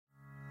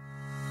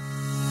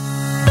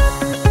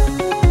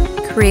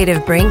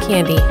Creative Brain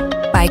Candy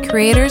by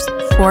creators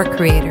for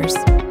creators.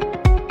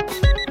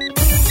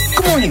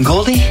 Good morning,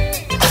 Goldie.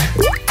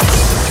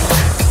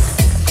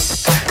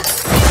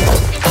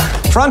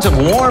 Front of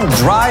warm,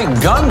 dry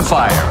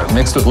gunfire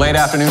mixed with late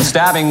afternoon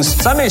stabbings.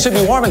 Sunday should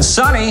be warm and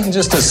sunny,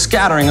 just a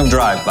scattering of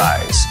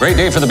drive-bys. Great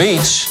day for the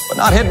beach, but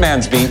not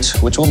Hitman's Beach,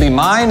 which will be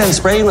mined and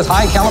sprayed with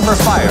high-caliber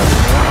fire.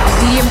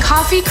 Medium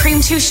coffee,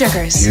 cream 2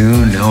 sugars.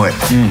 You know it.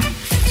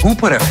 Who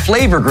put a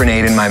flavor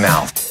grenade in my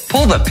mouth?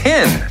 Pull the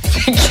pin.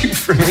 Thank you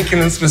for making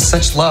this with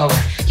such love.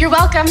 You're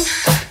welcome.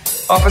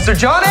 Officer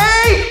Johnny!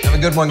 Have a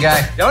good one,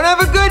 guy. Don't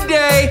have a good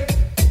day.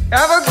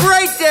 Have a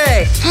great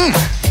day.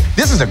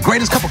 This is the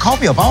greatest cup of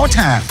coffee of all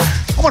time.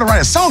 I want to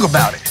write a song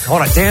about it. I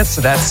want to dance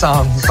to that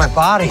song with my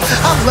body.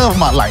 I love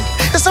my life.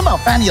 It's something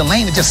about finding your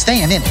lane and just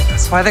staying in it.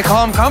 That's why they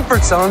call them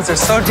comfort zones. They're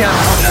so damn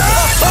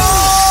comfortable.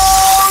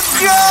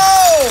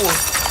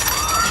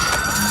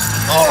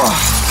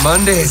 Oh,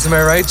 Mondays, am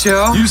I right,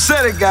 Joe? You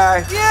said it,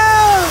 guy.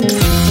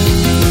 Yeah!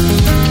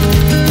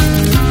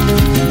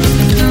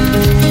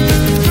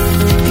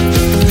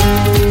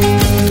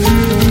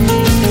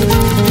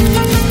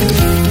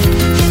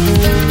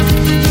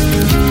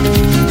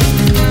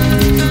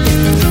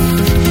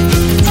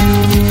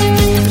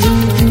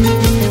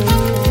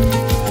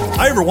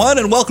 Hi, everyone,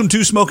 and welcome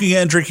to Smoking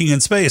and Drinking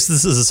in Space.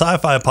 This is a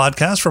sci-fi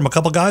podcast from a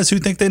couple guys who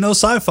think they know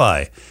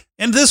sci-fi.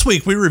 And this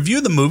week, we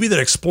review the movie that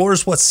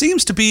explores what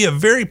seems to be a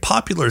very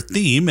popular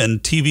theme in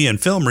TV and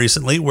film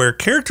recently, where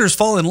characters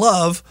fall in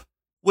love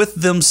with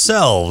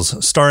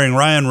themselves. Starring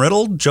Ryan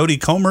Riddle,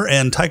 Jodie Comer,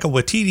 and Taika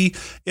Waititi,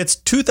 it's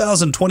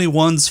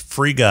 2021's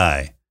Free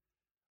Guy.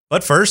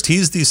 But first,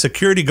 he's the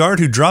security guard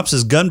who drops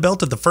his gun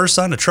belt at the first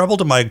sign of trouble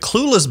to my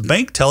clueless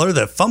bank teller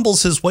that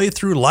fumbles his way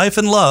through life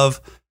and love.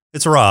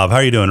 It's Rob. How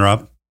are you doing,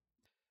 Rob?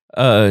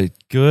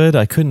 Good.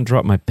 I couldn't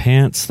drop my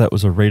pants. That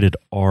was a rated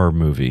R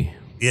movie.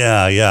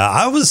 Yeah.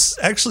 I was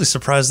actually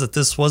surprised that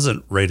this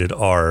wasn't rated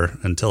R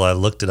until I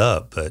looked it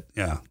up, but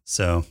yeah,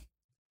 so.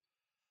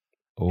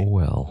 Oh,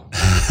 well.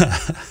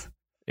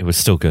 It was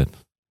still good.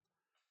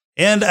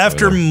 And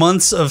after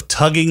months of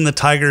tugging the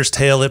tiger's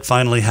tail, it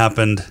finally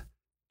happened.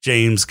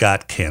 James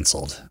got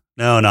canceled.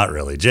 No, not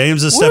really.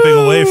 James is stepping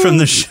away from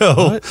the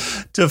show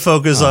to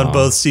focus on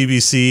both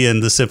CBC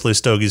and the Simply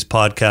Stogies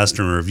podcast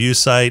and review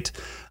site.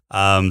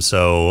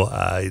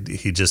 So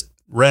he just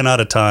ran out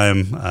of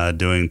time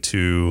doing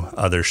 2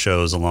 other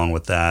shows along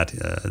with that.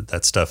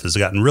 That stuff has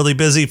gotten really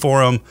busy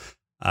for him,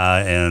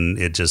 and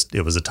it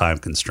was a time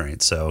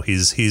constraint. So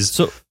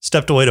he's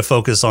stepped away to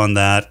focus on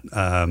that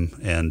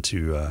and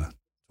to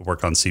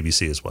work on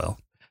CBC as well.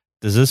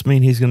 Does this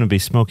mean he's going to be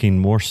smoking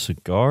more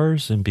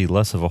cigars and be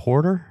less of a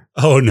hoarder?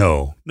 Oh,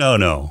 no.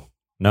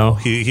 No?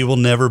 He will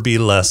never be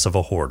less of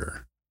a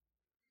hoarder.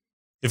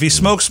 If he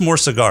smokes more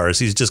cigars,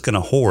 he's just going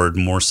to hoard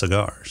more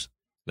cigars.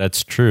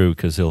 That's true,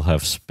 because he'll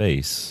have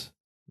space.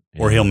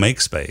 Or he'll make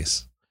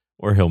space.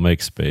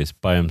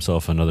 Buy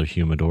himself another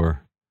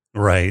humidor.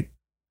 Right.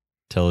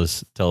 Tell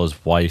his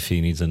wife he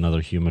needs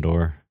another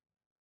humidor.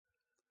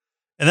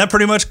 And that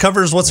pretty much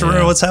covers what's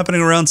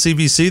happening around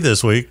CBC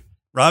this week.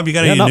 Rob, you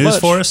got any news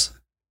for us?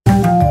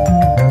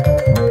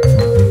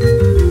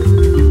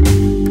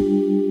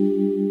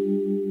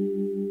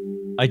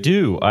 I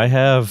do. I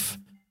have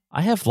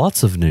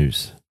lots of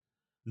news.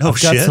 I've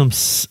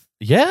got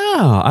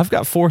I've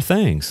got 4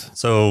 things.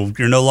 So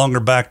you're no longer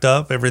backed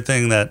up?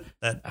 Everything that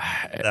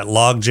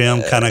log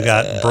jam kind of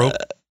got broke?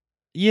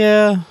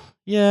 Yeah.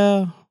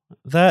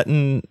 That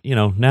and,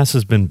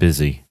 NASA's been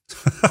busy.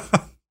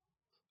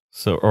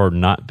 Or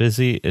not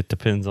busy. It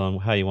depends on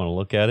how you want to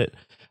look at it.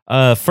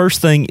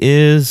 First thing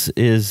is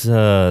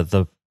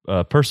the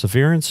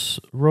Perseverance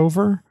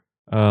rover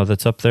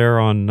that's up there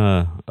on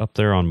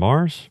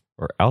Mars.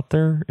 Or out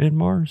there in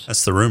Mars?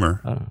 That's the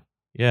rumor.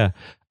 Yeah.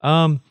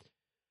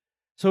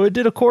 So it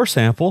did a core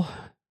sample.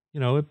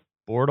 It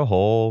bored a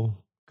hole,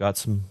 got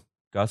some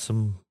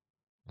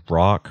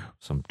rock,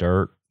 some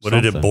dirt. What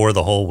did it bore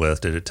the hole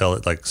with? Did it tell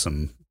it like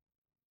some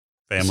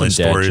family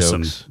stories,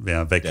 some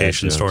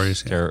vacation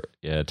stories?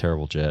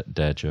 Terrible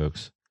dad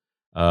jokes.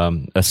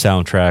 A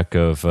soundtrack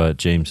of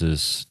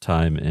James's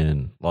time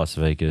in Las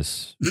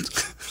Vegas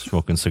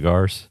smoking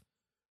cigars.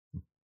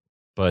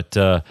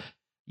 But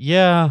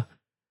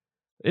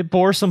it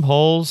bore some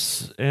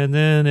holes, and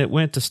then it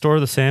went to store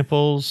the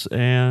samples,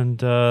 and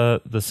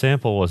the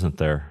sample wasn't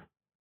there.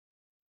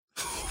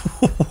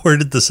 Where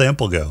did the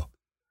sample go?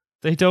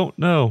 They don't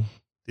know.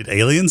 Did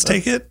aliens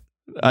take it?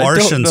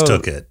 Martians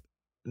took it.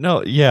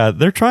 No, yeah,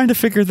 they're trying to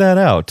figure that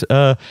out.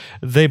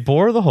 They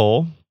bore the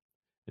hole.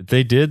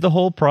 They did the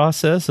whole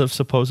process of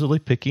supposedly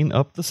picking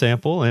up the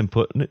sample and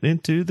putting it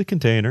into the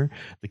container.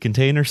 The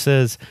container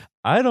says,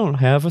 I don't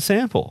have a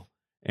sample.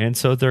 And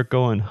so they're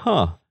going,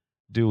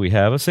 do we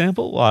have a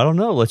sample? Well, I don't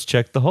know. Let's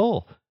check the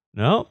hole.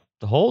 No,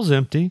 the hole's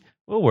empty.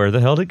 Well, where the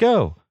hell did it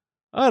go?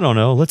 I don't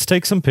know. Let's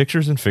take some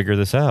pictures and figure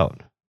this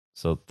out.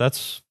 So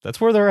that's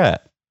where they're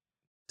at.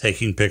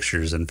 Taking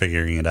pictures and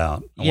figuring it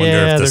out. I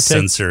wonder if the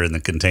sensor in the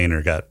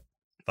container got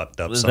fucked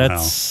up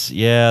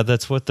somehow.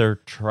 That's what they're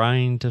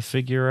trying to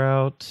figure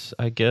out,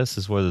 I guess,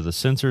 is whether the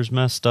sensors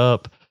messed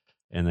up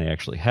and they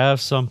actually have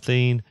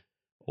something,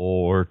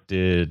 or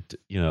did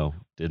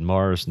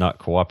Mars not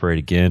cooperate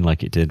again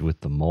like it did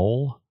with the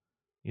mole,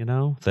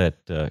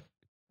 that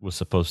was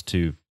supposed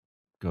to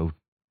go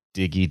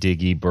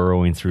diggy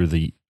burrowing through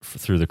the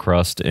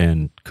crust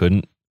and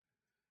couldn't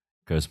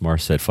because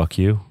Mars said fuck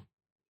you.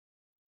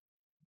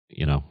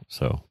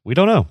 So we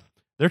don't know.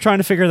 They're trying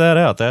to figure that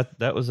out.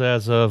 That was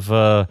as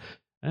of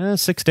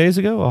 6 days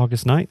ago,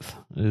 August 9th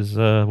is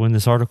when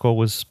this article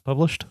was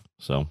published.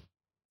 So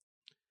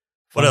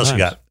what else you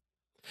got?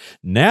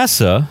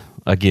 NASA,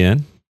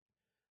 again,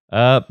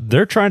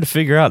 they're trying to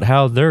figure out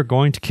how they're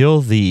going to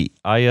kill the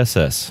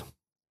ISS.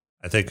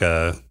 I think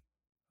a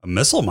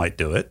missile might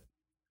do it.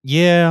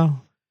 Yeah.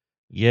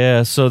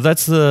 So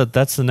that's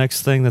the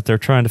next thing that they're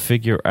trying to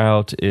figure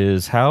out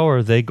is how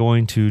are they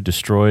going to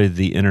destroy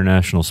the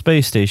International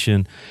Space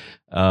Station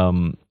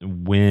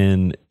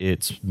when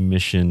its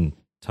mission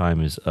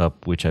time is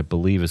up, which I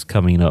believe is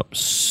coming up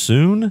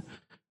soon,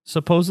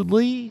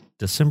 supposedly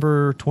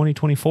December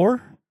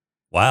 2024.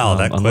 Wow,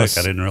 that quick!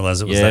 I didn't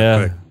realize it was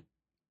that quick.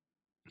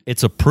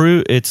 It's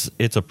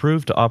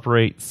approved to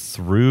operate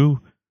through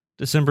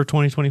December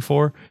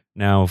 2024.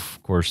 Now, of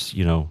course,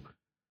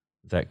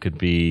 that could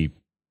be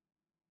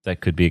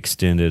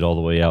extended all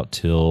the way out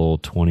till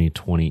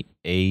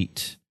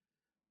 2028,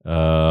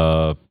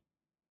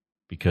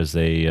 because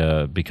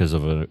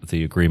of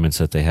the agreements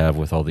that they have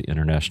with all the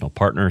international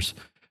partners.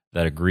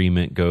 That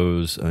agreement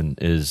goes and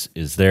is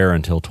there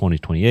until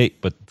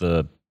 2028, but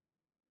the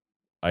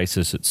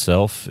ISS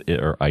itself,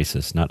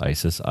 ISS,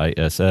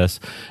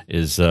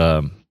 is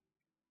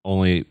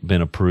only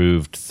been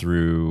approved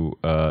through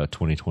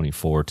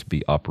 2024 to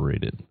be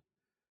operated.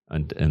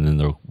 And then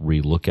they'll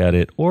relook at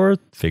it or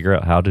figure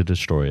out how to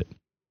destroy it.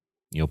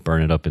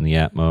 Burn it up in the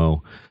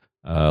atmo.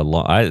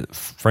 I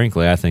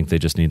think they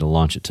just need to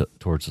launch it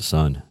towards the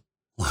sun.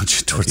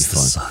 Launch it towards the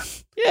sun.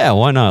 Yeah,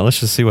 why not? Let's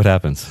just see what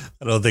happens.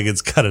 I don't think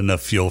it's got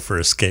enough fuel for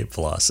escape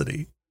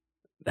velocity.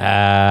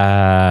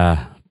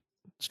 Strap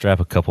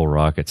a couple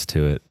rockets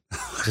to it.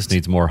 Just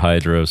needs more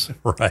hydros.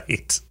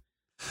 Right.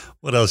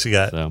 What else you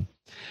got?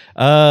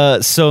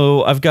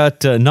 So I've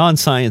got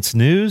non-science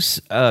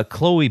news.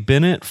 Chloe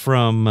Bennett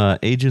from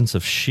Agents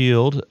of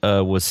S.H.I.E.L.D.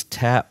 Was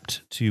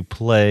tapped to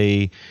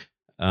play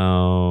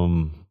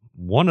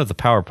one of the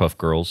Powerpuff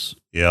Girls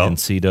in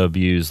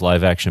CW's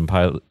live action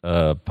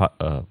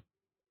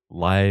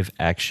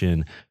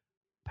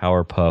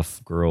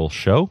Powerpuff Girl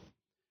show.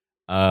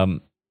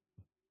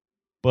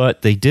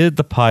 But they did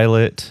the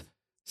pilot.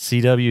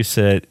 CW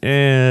said,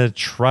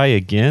 try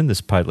again.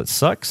 This pilot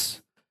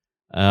sucks.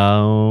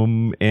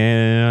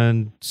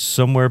 And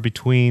somewhere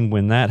between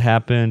when that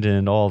happened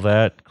and all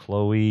that,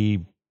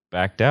 Chloe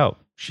backed out.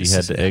 She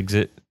had to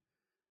exit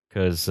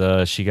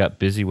because she got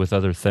busy with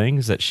other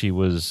things that she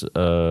was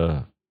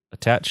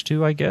attached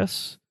to, I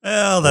guess.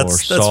 Well,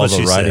 that's saw what the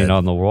she writing said.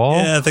 On the wall.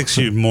 Yeah, I think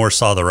she more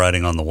saw the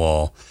writing on the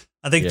wall.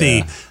 I think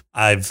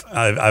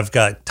I've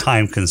got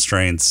time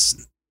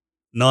constraints.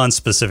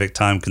 Non-specific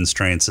time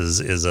constraints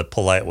is a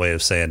polite way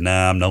of saying,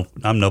 nah, I'm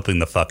noping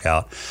the fuck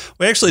out.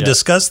 We actually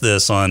discussed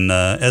this on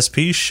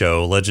SP's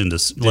show,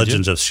 Legends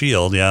of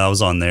S.H.I.E.L.D. Yeah, I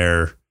was on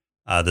there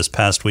this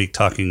past week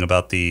talking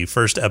about the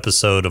first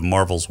episode of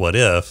Marvel's What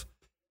If.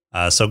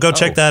 So go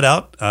check that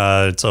out.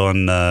 It's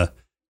on the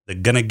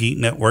Gonna Geek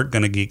Network,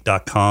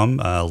 GonnaGeek.com,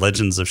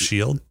 Legends of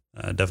S.H.I.E.L.D.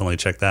 Definitely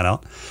check that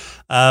out.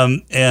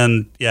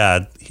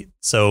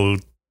 So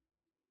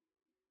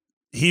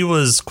he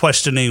was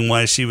questioning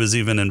why she was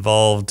even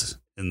involved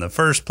in the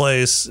first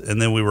place.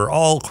 And then we were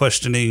all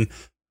questioning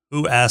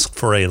who asked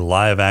for a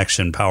live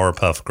action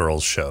Powerpuff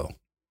Girls show.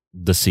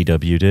 The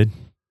CW did.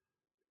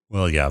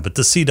 Well, yeah, but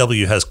the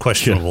CW has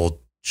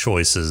questionable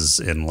choices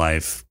in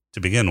life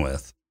to begin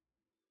with.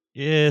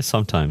 Yeah,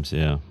 sometimes.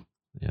 Yeah.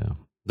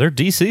 Their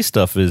DC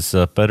stuff is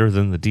better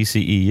than the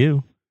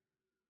DCEU.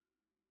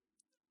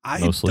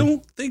 Mostly. I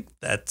don't think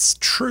that's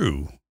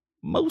true.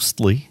 Most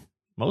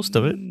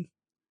of it.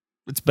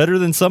 It's better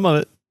than some of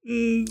it.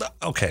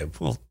 Okay,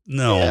 well,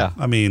 no. Yeah.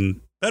 I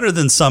mean, better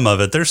than some of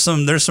it. There's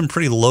some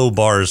pretty low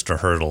bars to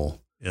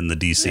hurdle in the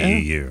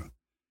DCEU. Yeah.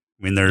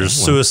 I mean, there's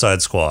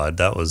Suicide Squad.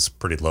 That was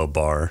pretty low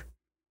bar.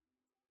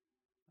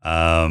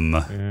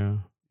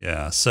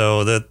 Yeah.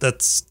 So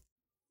that's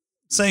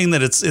saying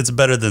that it's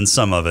better than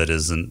some of it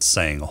isn't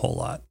saying a whole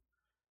lot.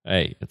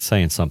 Hey, it's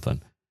saying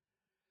something.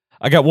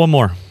 I got one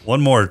more.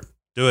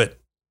 Do it.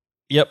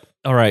 Yep.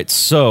 All right.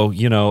 So,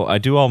 I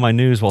do all my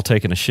news while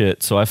taking a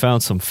shit. So I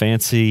found some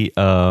fancy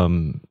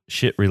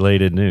shit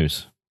related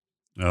news.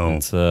 Oh,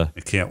 I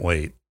can't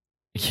wait.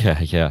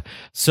 Yeah.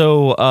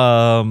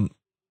 So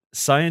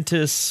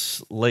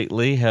scientists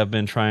lately have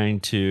been trying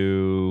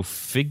to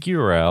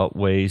figure out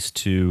ways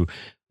to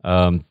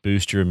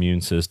boost your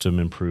immune system,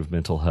 improve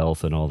mental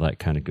health, and all that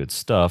kind of good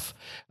stuff.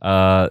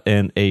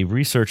 And a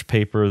research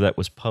paper that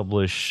was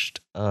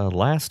published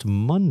last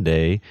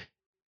Monday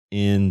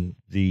in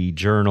the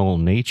journal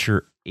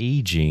Nature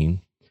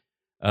Aging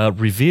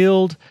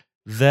revealed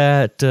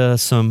that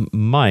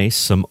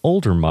some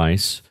older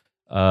mice,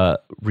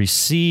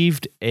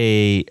 received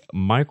a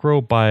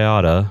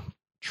microbiota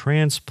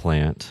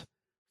transplant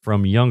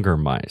from younger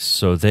mice.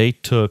 So they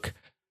took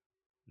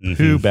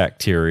poo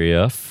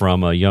bacteria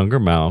from a younger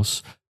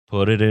mouse,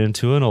 put it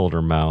into an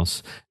older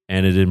mouse,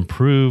 and it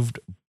improved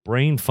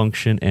brain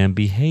function and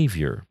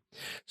behavior.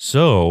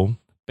 So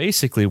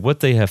basically what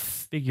they have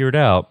figured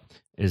out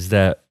is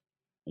that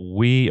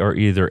we are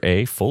either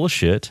A, full of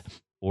shit,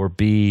 or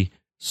B,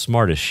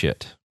 smart as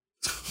shit.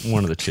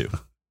 One of the two.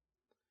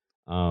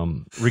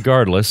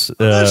 Regardless, I'm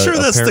not sure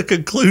that's the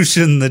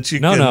conclusion that you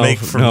can make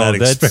from that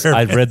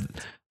experiment.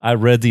 I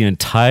read the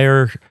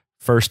entire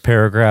first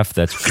paragraph.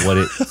 That's what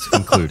it's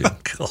concluding.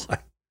 God.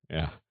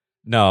 Yeah.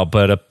 No,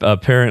 but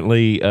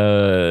apparently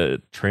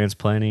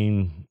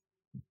transplanting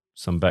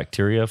some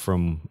bacteria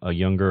from a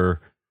younger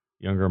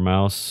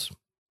mouse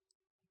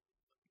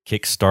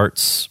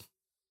kickstarts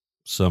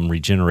some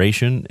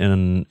regeneration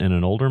in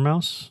an older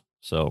mouse.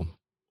 So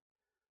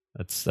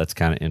that's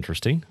kind of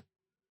interesting.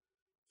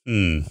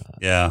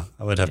 Yeah,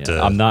 I would have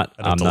to. I'm not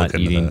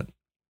eating.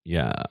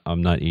 Yeah,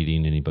 I'm not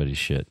eating anybody's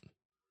shit.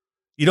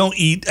 You don't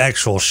eat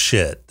actual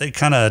shit. They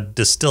kind of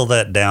distill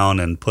that down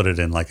and put it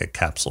in like a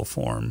capsule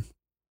form.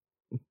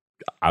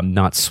 I'm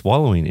not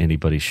swallowing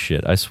anybody's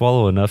shit. I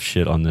swallow enough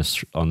shit on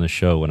this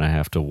show when I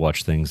have to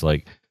watch things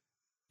like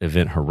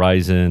Event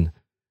Horizon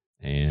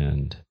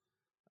and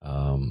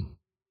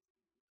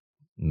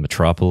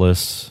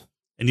Metropolis.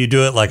 And you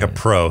do it like a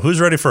pro.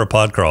 Who's ready for a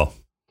pod crawl?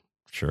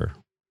 Sure.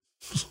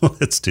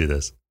 Let's do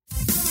this.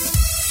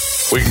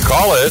 We can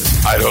call it,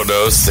 I don't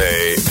know,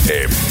 say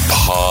a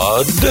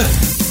pod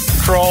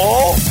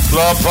crawl?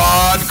 The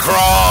pod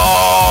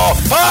crawl!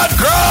 Pod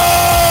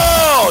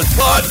crawl!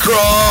 Pod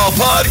crawl!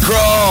 Pod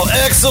crawl!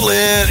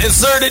 Excellent!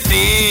 Insert it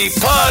deep!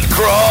 Pod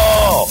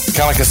crawl! Kind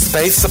of like a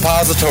space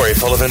suppository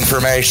full of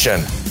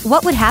information.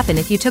 What would happen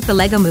if you took the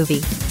Lego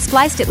movie,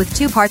 spliced it with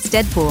 2 parts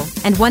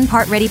Deadpool, and 1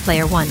 part Ready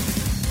Player One?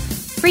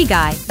 Free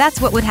Guy,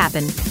 that's what would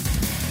happen.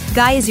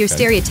 Guy is your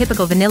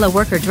stereotypical vanilla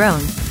worker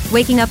drone,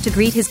 waking up to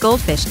greet his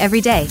goldfish every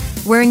day,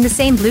 wearing the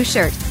same blue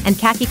shirt and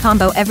khaki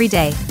combo every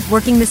day,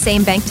 working the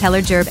same bank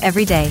teller job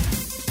every day.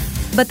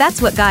 But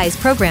that's what Guy is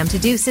programmed to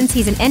do since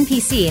he's an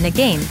NPC in a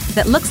game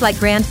that looks like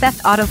Grand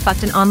Theft Auto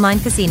fucked an online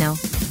casino.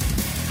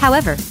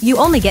 However, you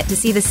only get to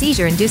see the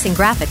seizure-inducing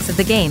graphics of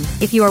the game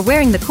if you are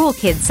wearing the cool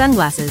kid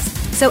sunglasses,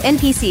 so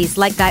NPCs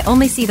like Guy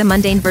only see the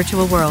mundane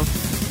virtual world.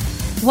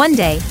 One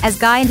day, as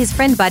Guy and his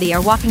friend Buddy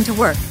are walking to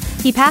work,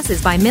 he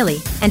passes by Millie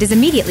and is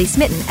immediately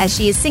smitten as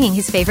she is singing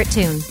his favorite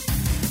tune.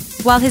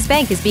 While his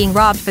bank is being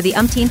robbed for the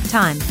umpteenth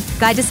time,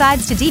 Guy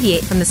decides to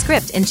deviate from the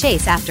script and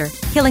chase after,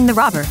 killing the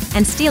robber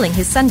and stealing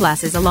his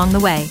sunglasses along the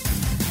way.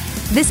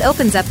 This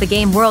opens up the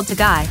game world to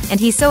Guy, and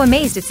he's so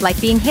amazed it's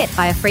like being hit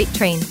by a freight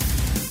train.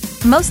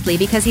 Mostly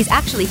because he's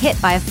actually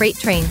hit by a freight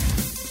train.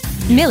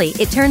 Millie,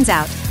 it turns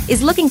out,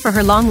 is looking for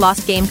her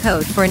long-lost game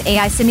code for an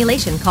AI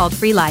simulation called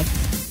Free Life.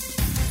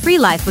 Free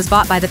Life was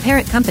bought by the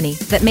parent company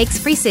that makes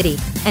Free City,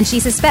 and she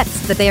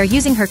suspects that they are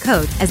using her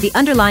code as the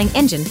underlying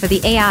engine for the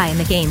AI in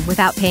the game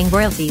without paying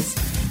royalties.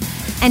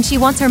 And she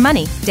wants her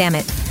money, damn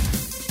it.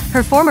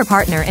 Her former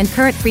partner and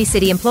current Free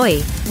City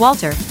employee,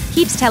 Walter,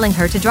 keeps telling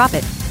her to drop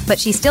it, but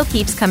she still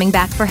keeps coming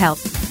back for help.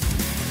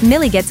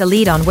 Millie gets a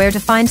lead on where to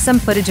find some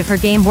footage of her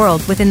game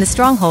world within the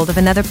stronghold of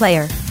another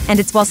player,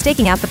 and it's while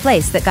staking out the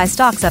place that Guy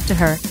stalks up to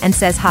her and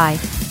says hi.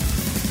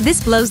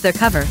 This blows their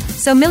cover,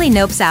 so Millie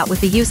nopes out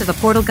with the use of a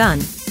portal gun,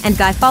 and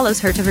Guy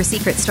follows her to her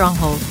secret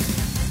stronghold.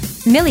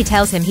 Millie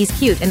tells him he's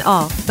cute and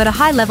all, but a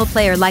high-level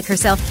player like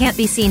herself can't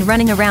be seen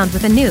running around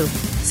with a noob,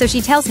 so she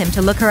tells him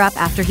to look her up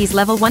after he's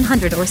level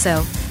 100 or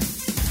so.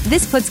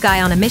 This puts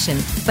Guy on a mission,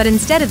 but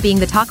instead of being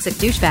the toxic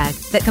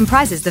douchebag that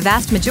comprises the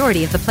vast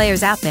majority of the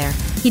players out there,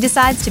 he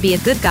decides to be a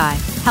good guy,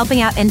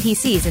 helping out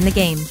NPCs in the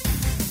game.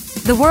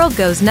 The world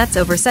goes nuts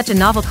over such a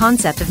novel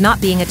concept of not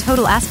being a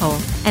total asshole,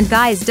 and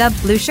Guy is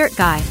dubbed Blue Shirt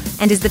Guy,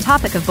 and is the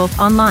topic of both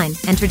online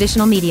and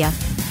traditional media.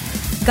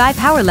 Guy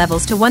power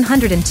levels to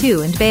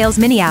 102 and bails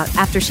Minnie out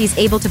after she's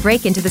able to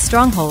break into the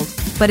stronghold,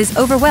 but is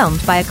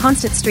overwhelmed by a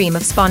constant stream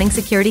of spawning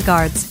security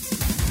guards.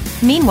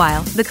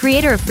 Meanwhile, the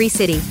creator of Free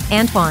City,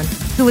 Antoine,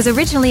 who was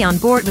originally on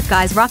board with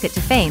Guy's rocket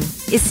to fame,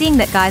 is seeing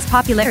that Guy's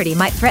popularity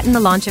might threaten the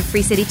launch of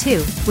Free City 2,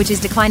 which is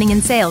declining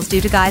in sales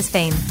due to Guy's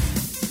fame.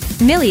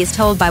 Millie is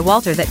told by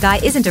Walter that Guy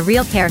isn't a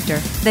real character,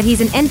 that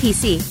he's an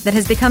NPC that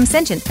has become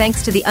sentient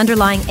thanks to the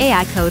underlying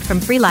AI code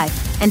from Free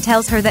Life, and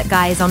tells her that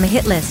Guy is on the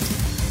hit list.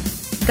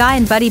 Guy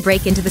and Buddy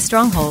break into the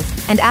stronghold,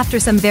 and after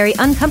some very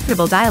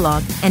uncomfortable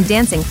dialogue and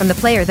dancing from the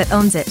player that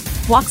owns it,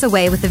 walks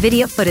away with the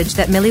video footage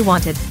that Millie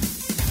wanted.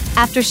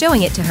 After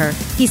showing it to her,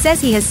 he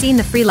says he has seen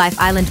the Free Life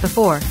Island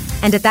before,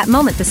 and at that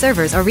moment the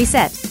servers are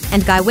reset,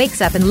 and Guy wakes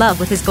up in love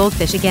with his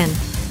goldfish again.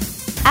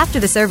 After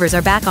the servers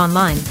are back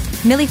online,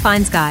 Millie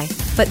finds Guy,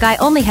 but Guy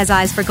only has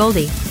eyes for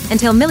Goldie,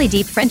 until Millie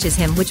deep Frenches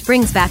him, which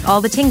brings back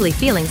all the tingly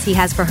feelings he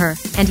has for her,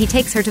 and he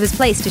takes her to his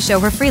place to show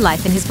her Free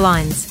Life in his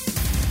blinds.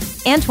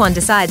 Antoine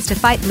decides to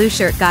fight Blue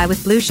Shirt Guy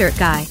with Blue Shirt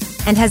Guy,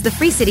 and has the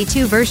Free City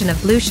 2 version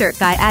of Blue Shirt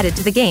Guy added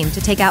to the game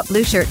to take out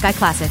Blue Shirt Guy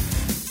Classic.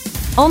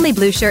 Only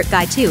Blue Shirt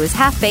Guy 2 is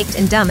half-baked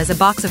and dumb as a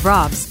box of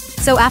Robs,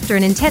 so after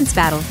an intense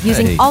battle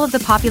using all of the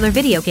popular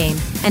video game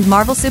and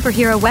Marvel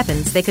superhero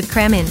weapons they could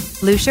cram in,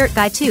 Blue Shirt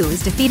Guy 2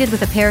 is defeated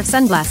with a pair of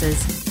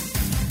sunglasses.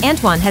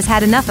 Antoine has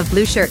had enough of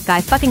Blue Shirt Guy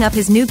fucking up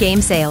his new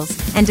game sales,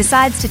 and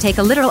decides to take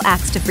a literal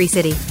axe to Free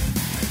City.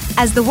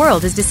 As the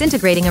world is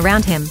disintegrating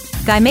around him,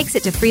 Guy makes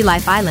it to Free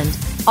Life Island,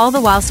 all the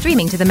while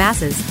streaming to the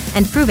masses,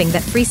 and proving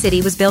that Free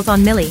City was built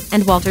on Millie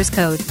and Walter's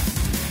code.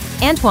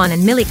 Antoine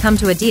and Millie come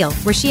to a deal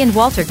where she and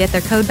Walter get their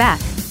code back.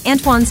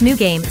 Antoine's new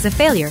game is a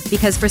failure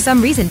because for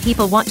some reason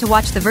people want to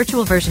watch the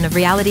virtual version of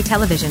reality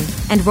television,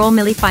 and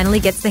Millie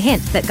finally gets the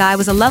hint that Guy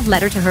was a love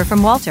letter to her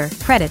from Walter.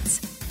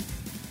 Credits.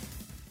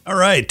 All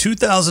right,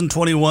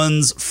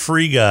 2021's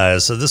Free Guy.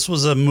 So this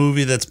was a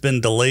movie that's been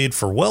delayed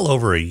for well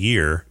over a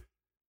year.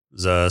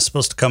 It was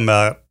supposed to come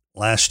out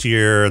last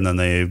year, and then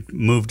they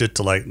moved it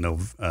to like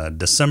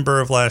December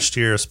of last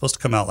year. It was supposed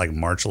to come out like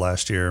March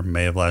last year,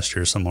 May of last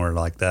year, somewhere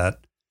like that.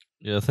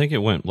 Yeah, I think it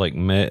went like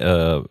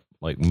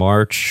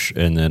March,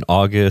 and then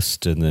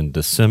August, and then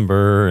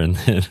December, and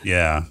then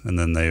and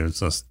then they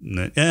just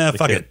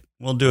fuck it,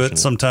 we'll do it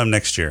sometime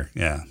next year.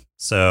 Yeah,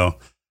 so.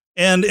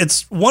 And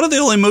it's one of the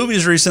only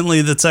movies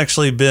recently that's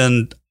actually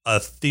been a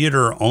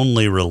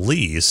theater-only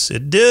release.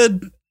 It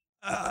did,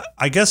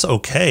 I guess,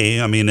 okay.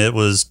 I mean, it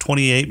was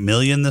 $28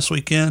 million this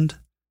weekend,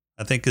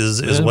 I think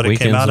is what it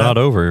came out at. Not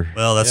over.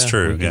 Well, that's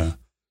true, weekend.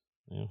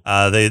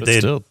 Yeah. They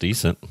still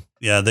decent.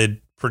 Yeah,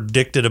 they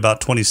predicted about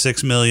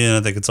 $26 million.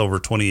 I think it's over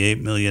 $28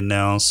 million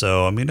now.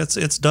 So, I mean,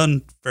 it's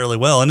done fairly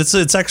well. And it's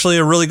actually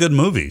a really good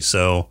movie,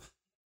 so...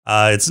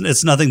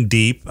 It's nothing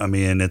deep. I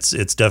mean,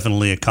 it's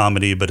definitely a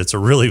comedy, but it's a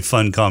really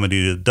fun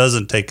comedy that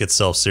doesn't take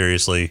itself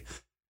seriously.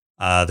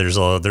 There's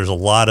a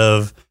lot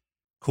of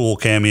cool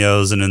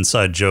cameos and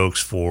inside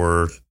jokes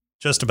for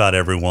just about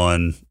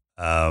everyone.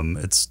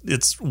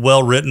 It's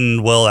well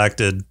written, well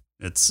acted.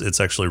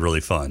 It's actually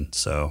really fun.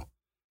 So,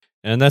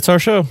 and that's our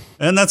show.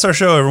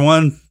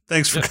 Everyone.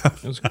 Thanks for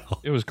coming.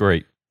 It was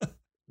great.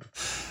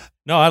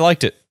 No, I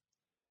liked it.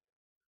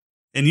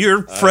 And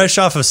you're fresh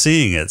off of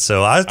seeing it,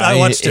 so I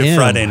watched it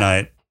Friday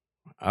night.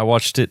 I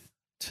watched it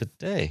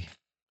today.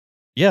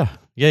 Yeah.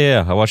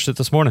 I watched it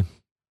this morning.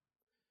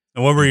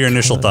 And what were your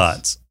initial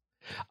thoughts?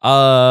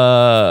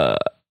 Watching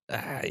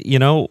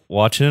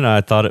it,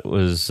 I thought it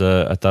was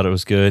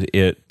good.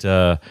 It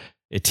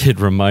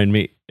did remind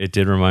me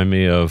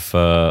of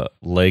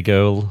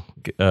Lego.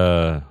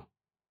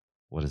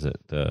 What is it?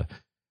 The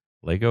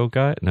Lego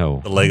guy?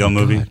 No, the Lego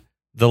movie. God.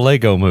 The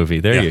Lego movie.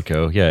 There you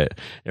go. Yeah.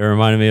 It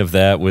reminded me of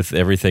that with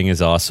everything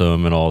is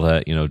awesome and all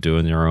that,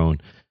 doing your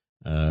own,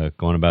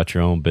 going about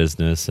your own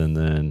business. And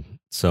then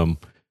some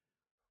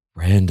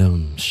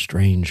random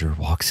stranger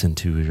walks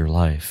into your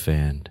life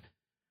and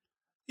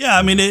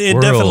I mean, it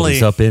world definitely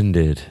is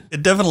upended.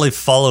 It definitely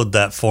followed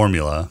that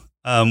formula,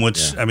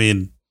 which I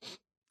mean,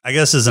 I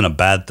guess isn't a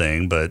bad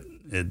thing, but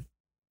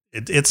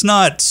it's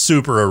not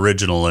super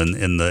original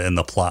in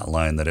the plot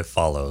line that it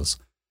follows.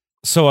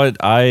 So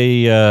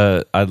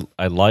I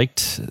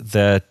liked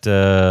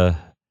that.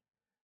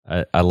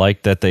 I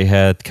liked that they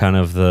had kind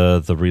of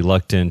the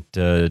reluctant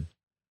douchebag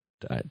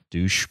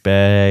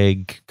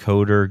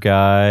coder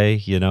guy.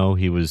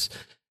 He was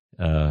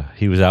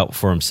out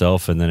for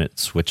himself, and then it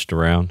switched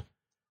around.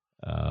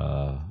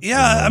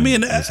 I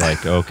mean, it's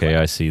like, okay,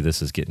 I see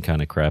this is getting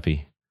kind of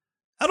crappy.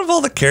 Out of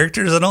all the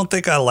characters, I don't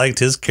think I liked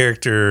his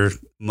character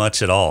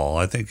much at all.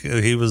 I think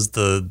he was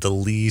the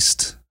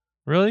least.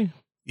 Really?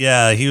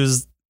 Yeah, he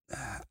was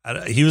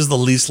the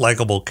least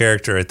likable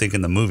character, I think,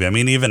 in the movie. I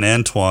mean, even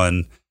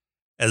Antoine,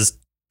 as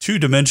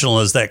two-dimensional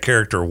as that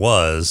character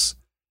was,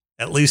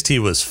 at least he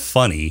was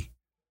funny.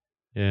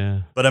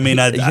 Yeah. But I mean,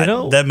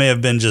 that may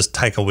have been just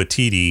Taika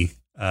Waititi,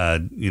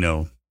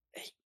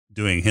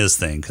 doing his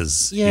thing,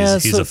 because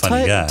he's a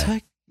funny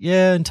guy.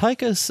 And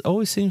Taika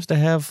always seems to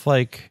have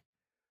like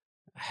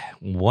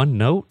one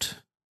note,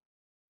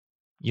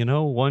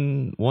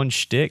 one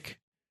shtick,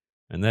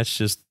 and that's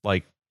just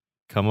like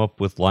come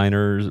up with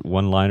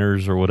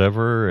one-liners or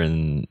whatever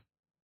and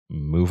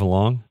move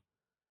along.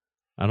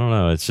 I don't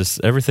know. It's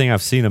just everything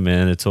I've seen him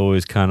in, it's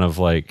always kind of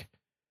like,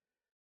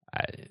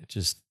 I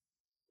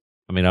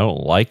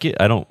don't like it.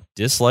 I don't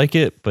dislike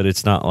it, but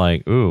it's not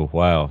like, ooh,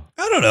 wow.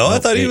 I don't know. I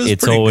thought he was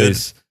pretty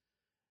always, good.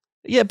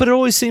 Yeah, but it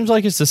always seems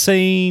like it's the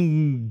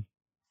same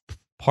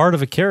part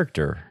of a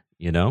character,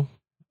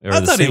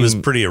 I thought he was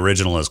pretty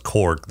original as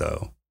Korg,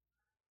 though.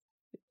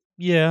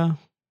 Yeah,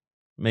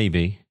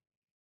 maybe.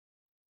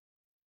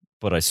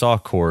 But I saw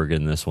Korg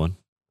in this one.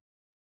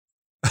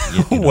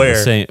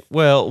 Where?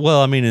 Well,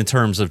 I mean, in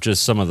terms of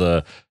just some of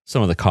the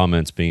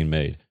comments being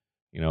made,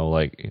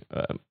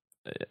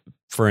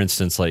 for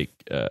instance,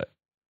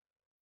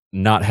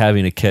 not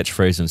having a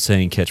catchphrase and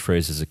saying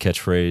catchphrase is a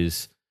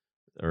catchphrase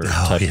or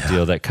type of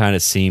deal. That kind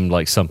of seemed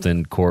like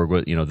something Korg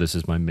would, this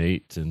is my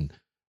mate and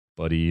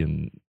buddy,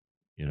 and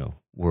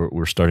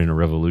we're starting a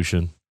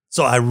revolution.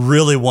 So I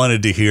really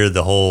wanted to hear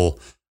the whole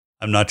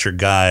 "I'm not your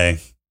guy"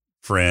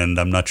 friend.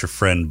 I'm not your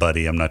friend,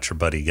 buddy. I'm not your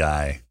buddy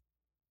guy.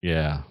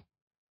 Yeah.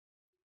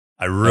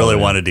 I really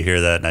wanted to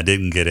hear that, and I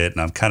didn't get it,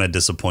 and I'm kind of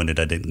disappointed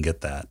I didn't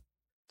get that.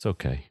 It's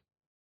okay.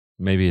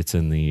 Maybe it's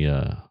in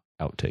the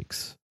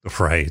outtakes.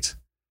 Right.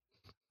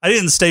 I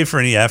didn't stay for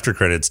any after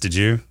credits, did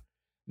you?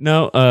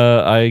 No,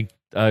 I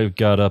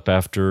got up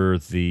after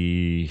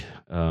the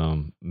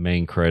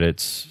main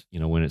credits,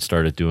 when it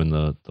started doing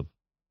the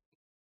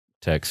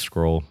text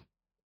scroll.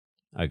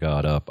 I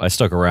got up. I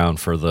stuck around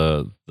for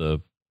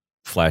the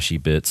flashy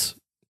bits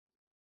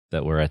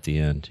that were at the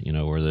end,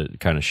 where they're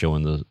kind of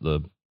showing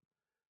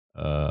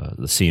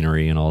the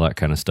scenery and all that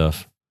kind of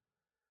stuff.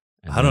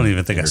 And I don't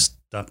even think I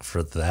stuck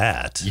for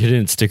that. You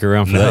didn't stick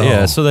around for that?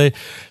 Yeah.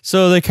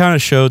 So they kind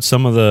of showed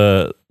some of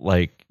the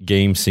like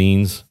game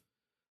scenes,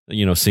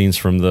 scenes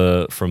from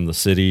the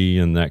city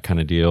and that kind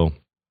of deal.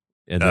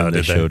 And then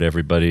they showed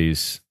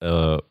everybody's,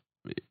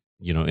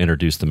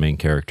 introduced the main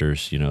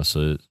characters,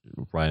 so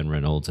Ryan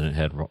Reynolds, and it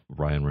had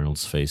Ryan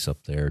Reynolds' face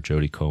up there.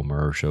 Jodie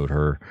Comer showed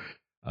her.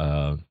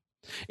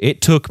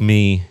 It took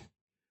me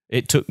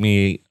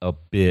a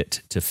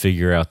bit to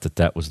figure out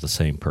that was the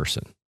same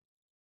person.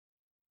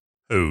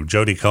 Who,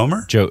 Jodie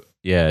Comer?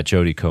 Yeah,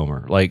 Jodie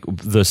Comer. Like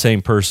the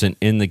same person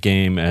in the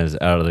game as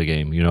out of the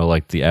game,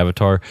 like the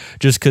Avatar.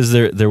 Just because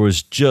there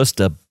was just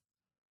a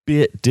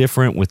bit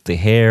different with the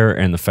hair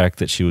and the fact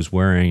that she was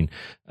wearing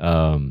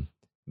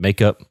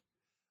makeup.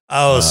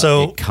 Oh,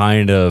 so it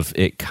kind of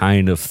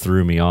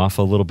threw me off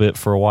a little bit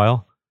for a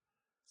while.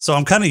 So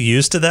I'm kind of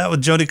used to that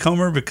with Jodie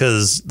Comer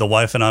because the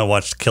wife and I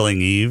watched Killing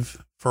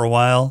Eve for a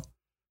while.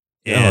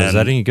 Oh, is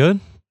that any good?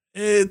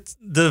 It's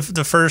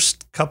the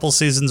first couple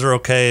seasons are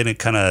okay, and it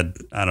kind of,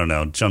 I don't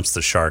know, jumps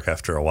the shark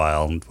after a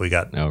while. And we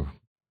got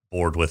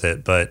bored with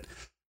it, but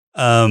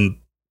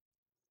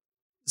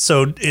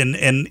so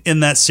in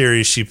that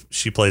series,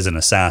 she plays an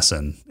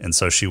assassin, and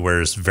so she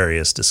wears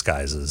various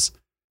disguises.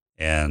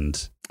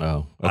 And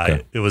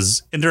it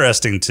was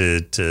interesting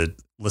to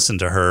listen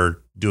to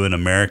her do an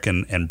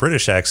American and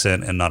British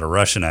accent and not a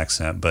Russian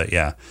accent. But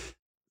yeah,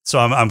 so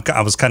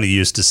I was kind of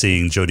used to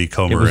seeing Jodie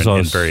Comer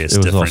in various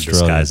different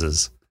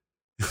disguises.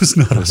 It was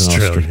not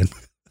Australian.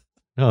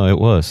 No, it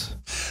was.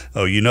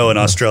 Oh, an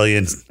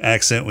Australian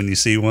accent when you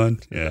see one?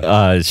 Yeah.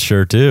 I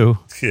sure do.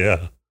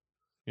 Yeah.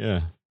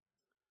 Yeah.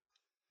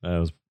 That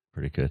was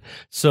pretty good.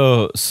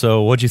 So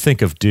what'd you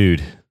think of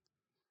Dude?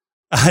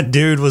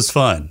 Dude was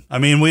fun. I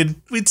mean,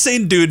 we'd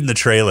seen Dude in the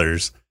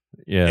trailers.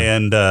 Yeah.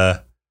 And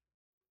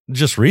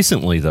just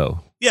recently though.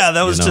 Yeah,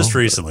 that was just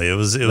recently. It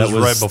was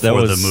right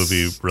before the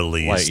movie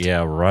released.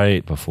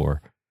 Right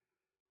before.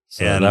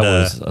 So and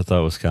I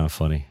thought it was kind of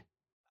funny.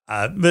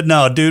 But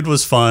no, Dude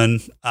was fun.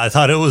 I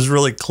thought it was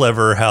really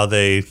clever how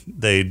they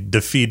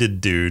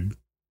defeated Dude.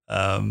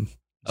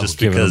 Just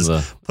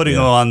because putting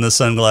him on the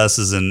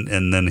sunglasses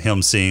and then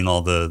him seeing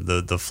all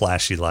the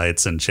flashy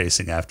lights and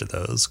chasing after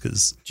those.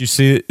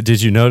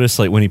 Did you notice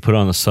like when he put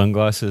on the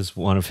sunglasses,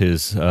 one of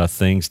his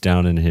things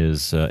down in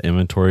his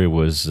inventory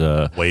was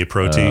whey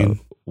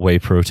protein. Whey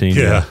protein.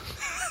 Yeah.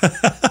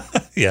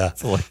 Yeah.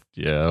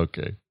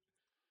 Okay.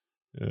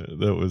 Yeah,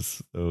 that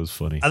was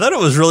funny. I thought it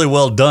was really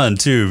well done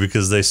too,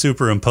 because they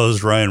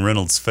superimposed Ryan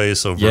Reynolds'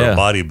 face over a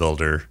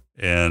bodybuilder.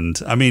 And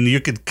I mean,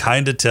 you could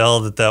kind of tell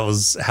that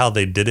was how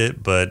they did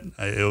it, but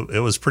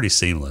it was pretty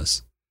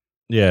seamless.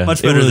 Yeah.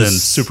 Much better than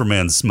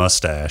Superman's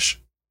mustache.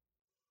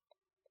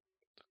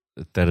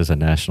 That is a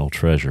national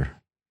treasure.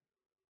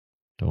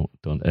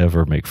 Don't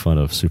ever make fun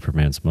of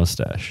Superman's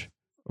mustache.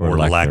 Or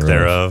lack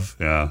thereof.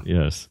 Yeah.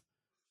 Yes.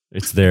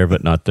 It's there,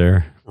 but not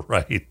there.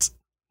 Right.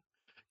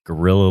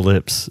 Gorilla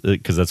lips,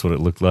 because that's what it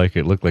looked like.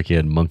 It looked like he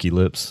had monkey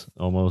lips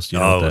almost. It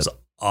was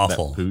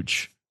awful. That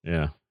pooch.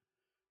 Yeah.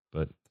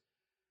 But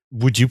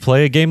would you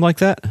play a game like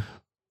that?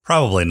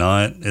 Probably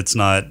not. It's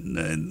not.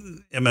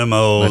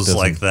 MMOs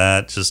like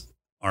that just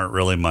aren't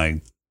really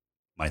my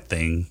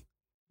thing.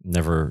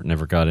 Never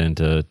got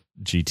into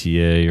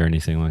GTA or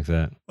anything like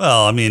that?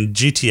 Well, I mean,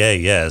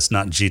 GTA, yes,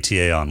 not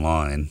GTA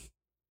Online.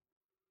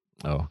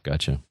 Oh,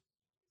 gotcha.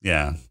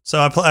 Yeah.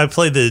 So I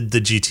play the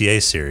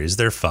GTA series.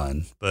 They're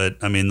fun. But,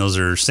 I mean, those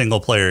are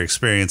single-player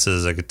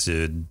experiences. I get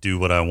to do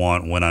what I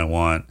want when I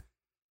want.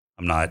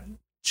 I'm not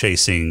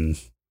chasing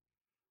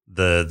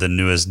the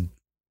newest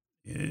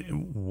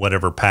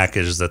whatever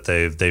package that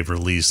they've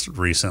released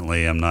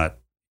recently. I'm not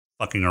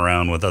fucking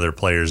around with other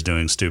players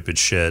doing stupid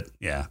shit.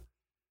 Yeah.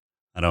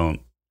 I'm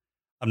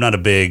not a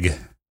big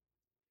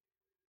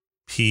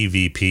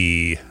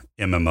PvP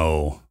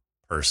MMO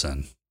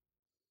person.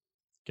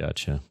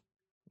 Gotcha.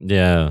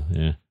 Yeah.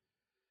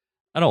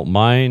 I don't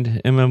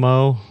mind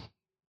MMO,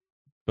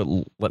 but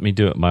let me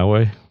do it my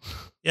way.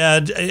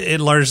 Yeah,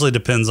 it largely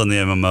depends on the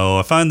MMO.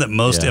 I find that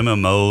most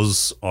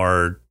MMOs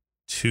are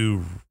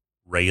too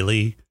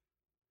raily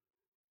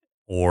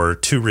or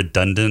too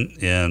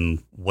redundant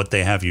in what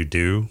they have you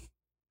do.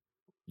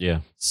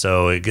 Yeah.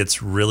 So it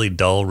gets really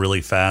dull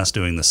really fast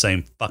doing the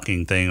same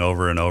fucking thing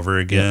over and over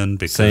again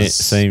because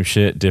same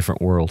shit,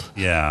 different world.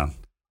 Yeah.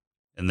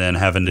 And then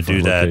having to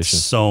do that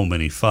so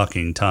many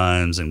fucking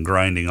times and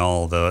grinding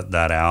all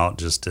that out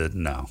just to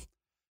no.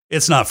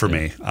 It's not for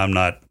me. I'm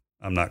not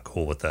I'm not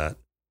cool with that.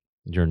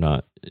 You're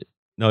not.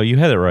 No, you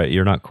had it right.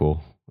 You're not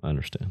cool. I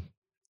understand.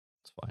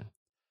 It's fine.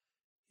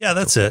 Yeah,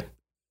 that's it.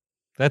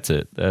 That's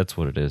it. That's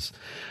what it is.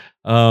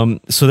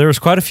 So there was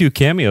quite a few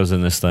cameos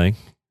in this thing.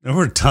 There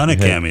were a ton of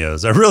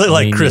cameos. I really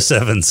like Chris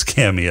Evans'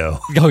 cameo.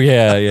 Oh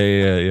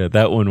yeah.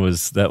 That one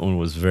was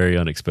very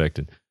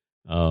unexpected.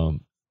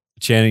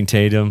 Channing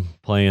Tatum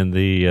playing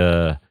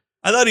the.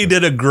 I thought he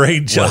did a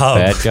great job.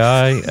 Bad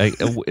guy?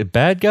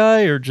 Bad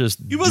guy or just?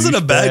 He wasn't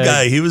a bad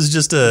guy. He was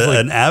just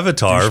an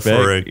avatar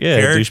for a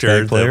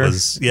character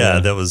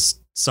that was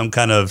some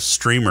kind of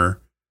streamer,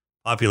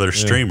 popular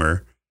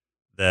streamer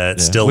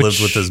that still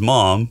lives with his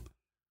mom.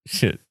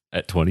 Shit,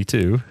 at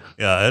 22.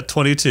 Yeah, at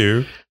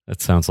 22.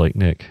 That sounds like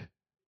Nick.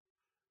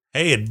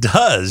 Hey, it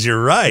does.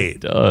 You're right.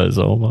 It does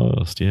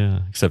almost,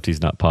 yeah. Except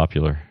he's not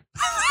popular.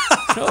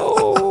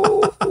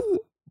 No,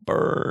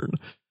 burn.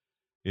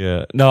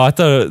 Yeah. No, I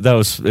thought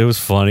it was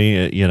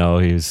funny. You know,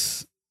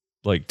 he's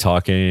like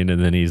talking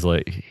and then he's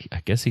like,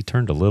 I guess he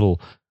turned a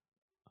little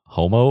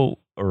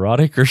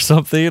homoerotic or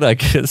something. I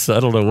guess, I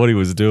don't know what he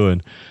was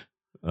doing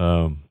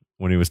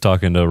when he was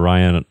talking to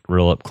Ryan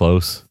real up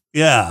close.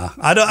 Yeah.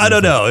 I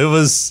don't know. It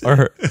was,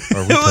 it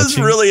was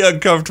really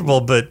uncomfortable,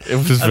 but it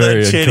was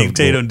very Channing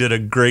Tatum did a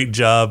great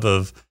job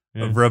of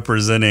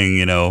representing,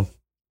 you know,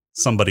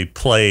 somebody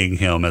playing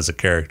him as a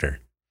character.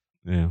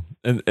 Yeah,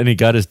 and he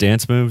got his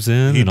dance moves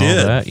in all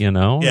that, you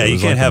know? Yeah, you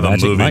can't have a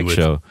movie Mike with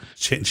show.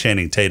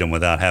 Channing Tatum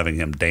without having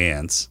him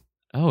dance.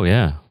 Oh,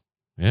 yeah.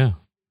 Yeah.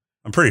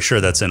 I'm pretty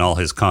sure that's in all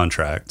his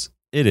contracts.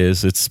 It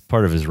is. It's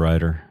part of his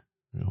rider.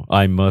 You know,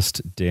 I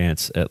must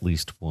dance at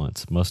least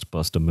once. Must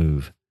bust a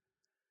move.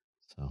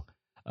 So,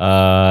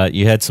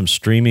 you had some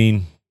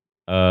streaming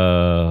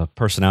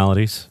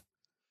personalities.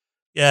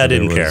 Yeah, I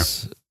didn't care.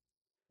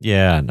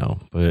 Yeah, I know.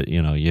 But,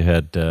 you know, you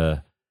had...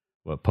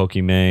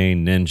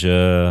 Pokimane,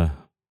 Ninja,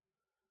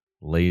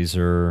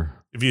 Laser.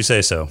 If you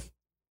say so.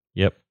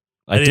 Yep,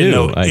 I didn't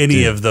know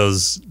any of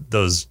those.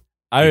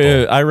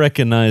 I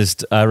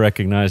recognized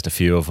a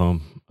few of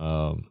them,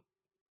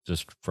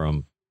 just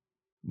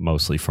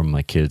mostly from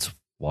my kids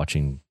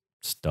watching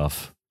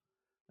stuff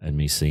and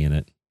me seeing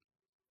it.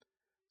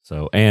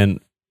 So, and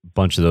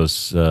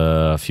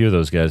a few of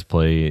those guys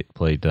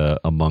played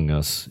Among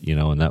Us, you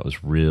know, and that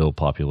was real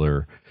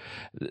popular.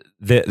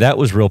 That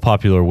was real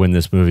popular when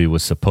this movie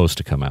was supposed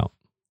to come out,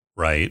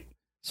 right?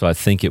 So I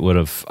think it would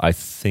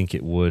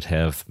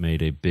have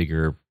made a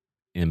bigger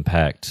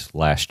impact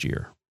last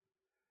year,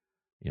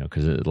 you know,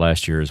 because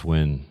last year is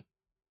when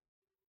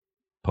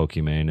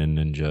Pokimane and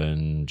Ninja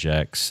and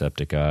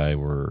Jacksepticeye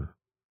were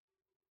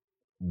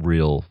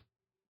real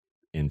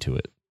into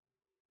it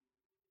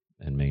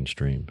and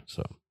mainstream.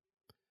 So,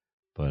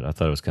 but I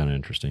thought it was kind of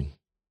interesting.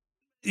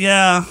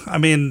 Yeah, I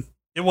mean,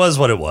 it was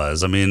what it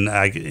was. I mean,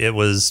 it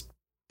was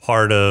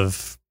part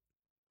of.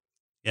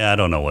 Yeah, I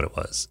don't know what it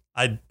was.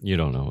 You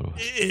don't know what it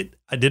was.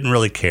 I didn't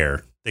really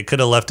care. They could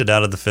have left it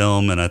out of the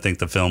film, and I think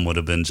the film would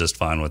have been just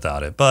fine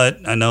without it. But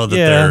I know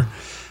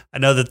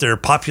that they're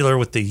popular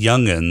with the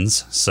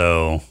youngins,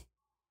 so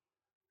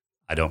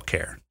I don't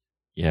care.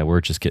 Yeah,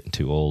 we're just getting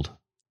too old.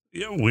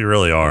 Yeah, we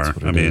really are.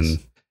 I mean,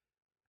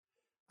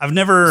 I've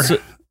never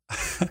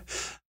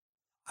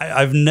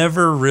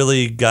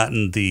really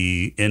gotten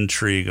the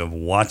intrigue of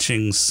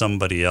watching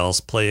somebody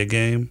else play a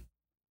game.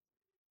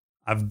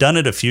 I've done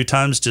it a few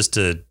times just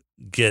to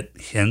get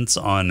hints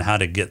on how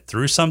to get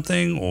through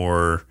something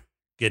or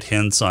get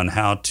hints on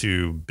how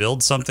to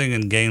build something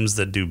in games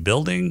that do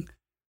building.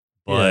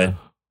 But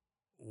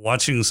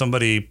watching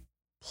somebody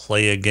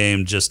play a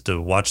game just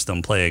to watch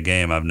them play a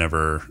game, I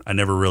never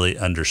really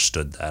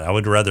understood that. I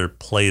would rather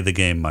play the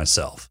game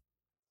myself.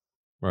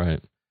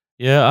 Right.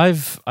 Yeah,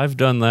 I've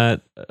done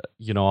that.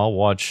 You know, I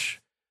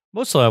watch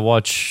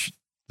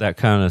that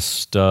kind of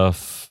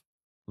stuff,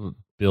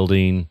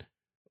 building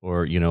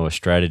or, you know, a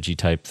strategy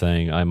type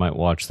thing. I might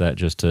watch that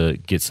just to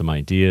get some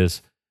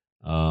ideas.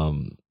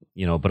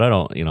 You know, but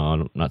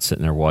I'm not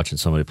sitting there watching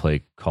somebody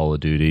play Call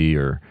of Duty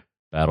or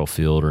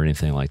Battlefield or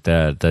anything like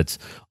that.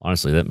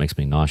 That makes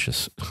me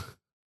nauseous.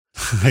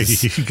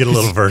 You get a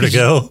little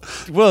vertigo.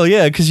 Well,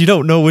 yeah, because you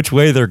don't know which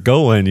way they're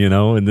going, you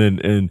know,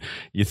 and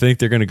you think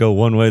they're going to go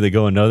one way, they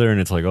go another, and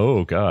it's like,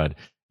 oh God,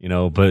 you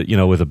know. But you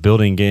know, with a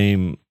building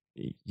game,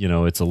 you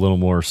know, it's a little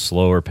more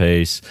slower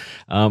pace.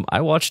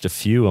 I watched a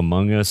few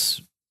Among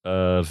Us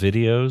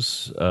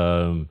videos,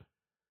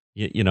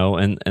 you know,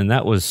 and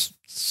that was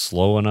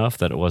slow enough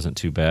that it wasn't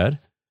too bad,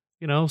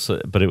 you know.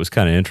 So, but it was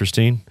kind of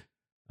interesting.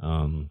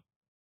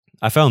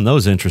 I found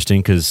those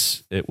interesting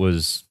because it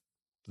was,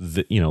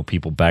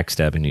 people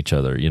backstabbing each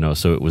other, you know,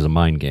 so it was a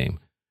mind game.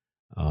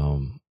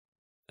 And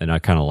I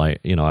kind of like,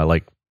 you know, I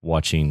like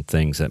watching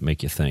things that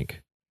make you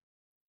think.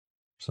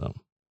 So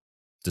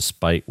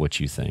despite what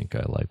you think,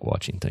 I like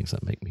watching things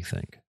that make me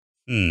think.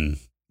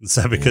 Is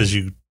that because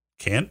you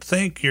can't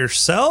think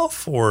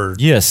yourself, or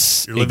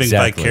yes, you're living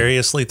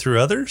vicariously through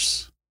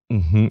others?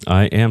 Mm-hmm.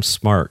 I am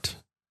smart.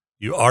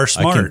 You are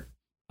smart.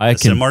 I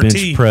can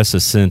bench press a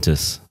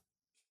Centis.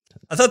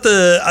 I thought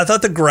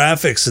the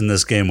graphics in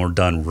this game were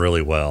done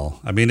really well.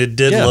 I mean, it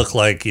did look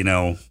like, you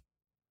know,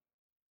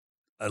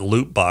 a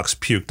loot box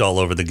puked all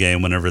over the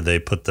game whenever they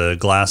put the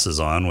glasses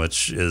on,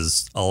 which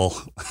is a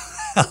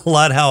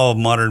lot how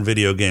modern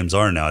video games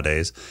are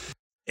nowadays.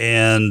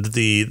 And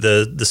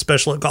the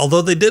special,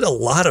 although they did a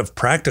lot of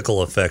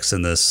practical effects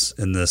in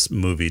this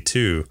movie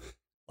too,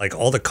 like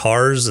all the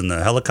cars and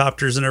the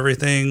helicopters and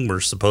everything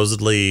were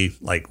supposedly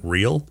like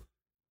real.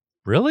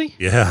 Really?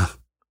 Yeah.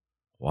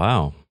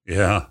 Wow.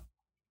 Yeah.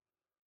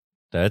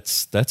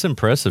 That's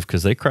impressive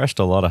because they crashed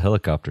a lot of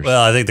helicopters.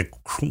 Well, I think the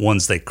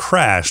ones they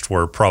crashed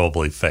were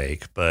probably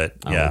fake, but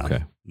yeah,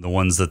 okay. The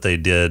ones that they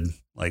did,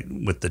 like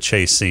with the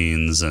chase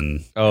scenes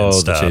and the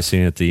stuff. chase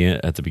scene at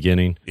the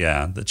beginning.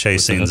 Yeah, the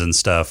chase scenes and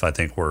stuff, I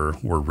think were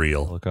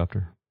real.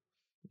 Helicopter.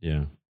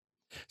 Yeah.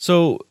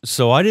 So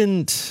I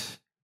didn't.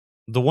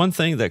 The one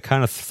thing that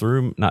kind of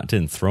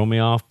didn't throw me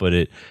off, but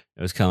it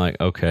was kind of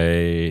like,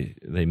 okay,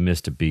 they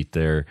missed a beat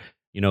there.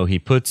 You know,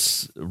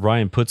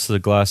 Ryan puts the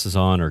glasses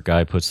on, or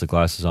Guy puts the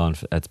glasses on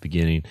at the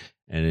beginning,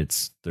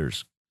 and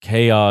there's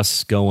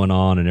chaos going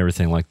on and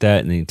everything like that,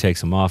 and then he takes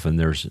them off, and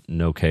there's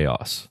no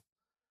chaos.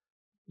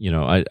 You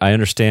know, I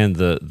understand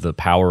the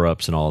power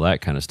ups and all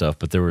that kind of stuff,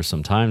 but there were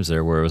some times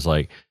there where it was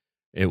like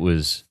it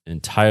was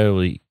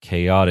entirely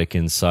chaotic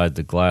inside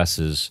the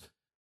glasses,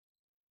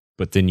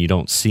 but then you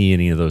don't see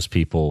any of those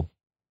people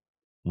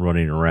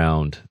running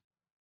around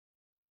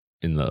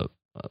in the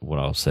what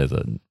I'll say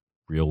the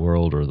real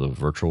world or the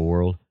virtual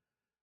world.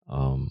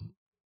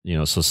 You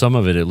know, so some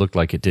of it looked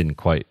like it didn't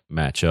quite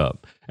match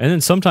up, and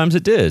then sometimes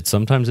it did,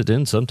 sometimes it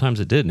didn't, sometimes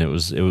it didn't. It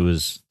was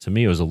to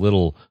me, it was a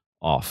little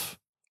off.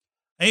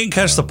 I didn't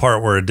catch the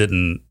part where it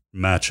didn't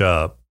match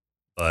up,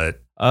 but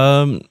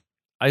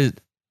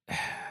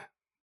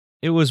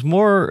it was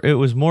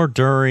more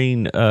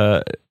during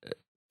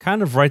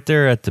kind of right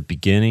there at the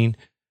beginning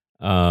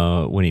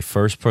when he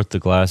first put the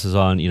glasses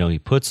on. You know, he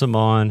puts them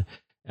on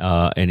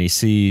and he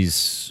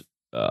sees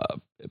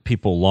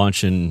people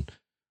launching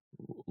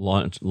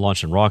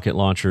rocket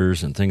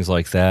launchers and things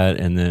like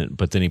that,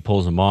 but then he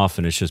pulls them off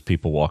and it's just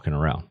people walking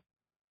around.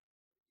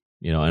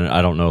 You know, and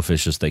I don't know if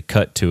it's just they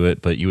cut to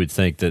it, but you would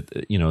think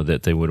that, you know,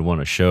 that they would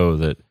want to show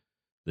that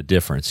the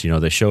difference. You know,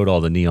 they showed all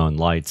the neon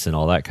lights and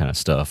all that kind of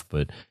stuff,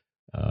 but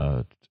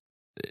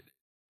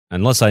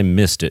unless I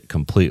missed it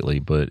completely,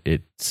 but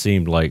it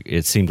seemed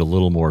a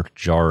little more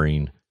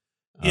jarring.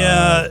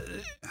 Yeah,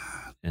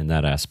 in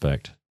that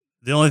aspect.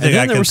 The only thing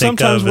I can think of is there were some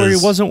times where he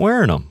wasn't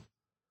wearing them,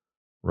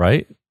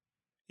 right?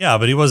 Yeah,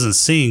 but he wasn't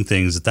seeing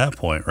things at that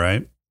point,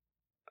 right?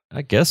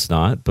 I guess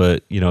not,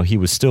 but you know, he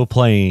was still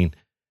playing.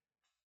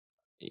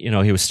 You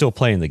know, he was still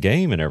playing the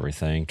game and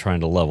everything,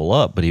 trying to level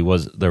up. But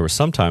there were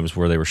some times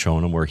where they were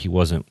showing him where he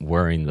wasn't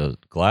wearing the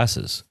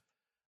glasses.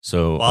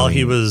 So while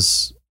he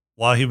was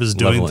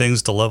doing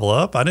things to level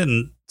up, I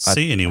didn't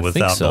see any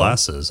without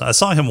glasses. I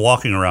saw him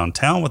walking around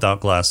town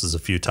without glasses a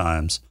few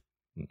times.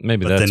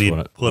 Maybe but that's then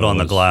what he'd put on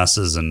the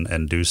glasses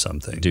and do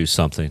something. Do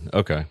something.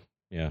 Okay.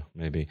 Yeah,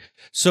 maybe.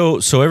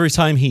 So every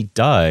time he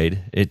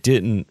died, it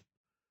didn't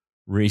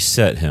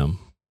reset him.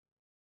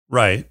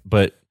 Right.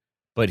 But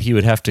he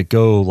would have to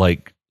go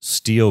like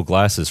steal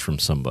glasses from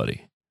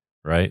somebody,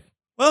 right?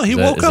 Well, he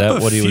woke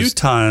up a few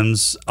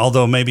times,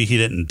 although maybe he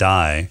didn't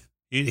die.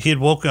 He'd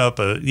woke up,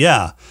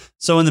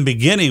 So in the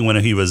beginning,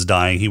 when he was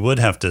dying, he would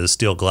have to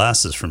steal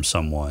glasses from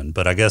someone.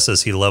 But I guess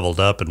as he leveled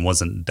up and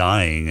wasn't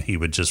dying, he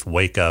would just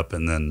wake up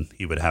and then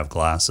he would have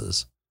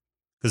glasses.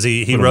 Because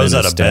he rose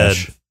out of bed.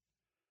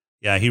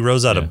 Yeah, he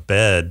rose out of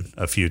bed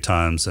a few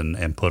times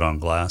and put on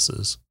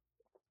glasses.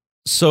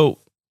 So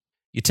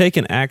you take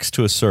an axe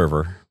to a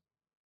server.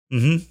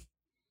 Mm-hmm.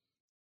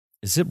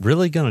 Is it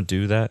really going to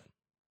do that?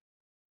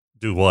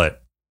 Do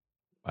what?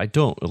 I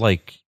don't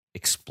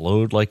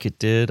explode like it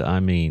did. I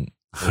mean,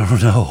 I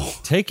don't know.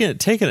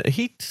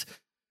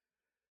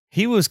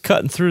 He was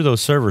cutting through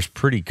those servers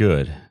pretty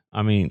good.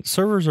 I mean,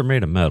 servers are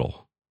made of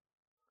metal.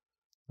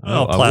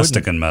 Well,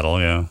 plastic and metal,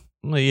 yeah.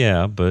 Well,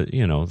 yeah, but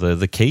you know,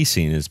 the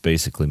casing is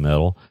basically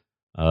metal.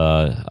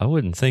 I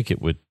wouldn't think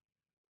it would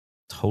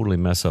totally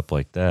mess up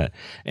like that.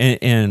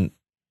 And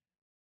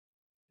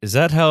is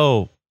that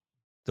how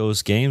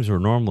those games were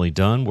normally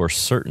done, where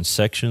certain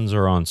sections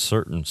are on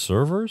certain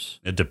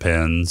servers? It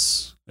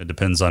depends. It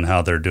depends on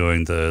how they're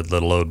doing the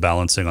load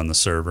balancing on the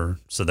server.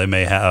 So they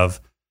may have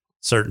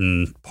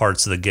certain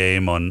parts of the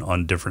game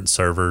on different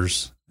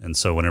servers. And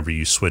so whenever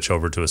you switch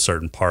over to a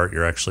certain part,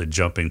 you're actually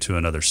jumping to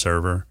another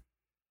server.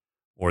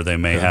 Or they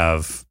may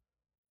have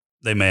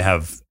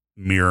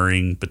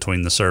mirroring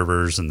between the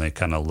servers, and they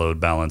kind of load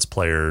balance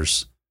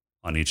players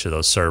on each of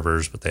those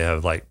servers, but they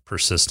have like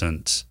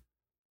persistent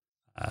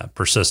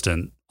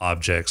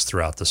objects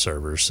throughout the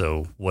server.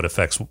 So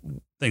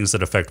things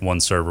that affect one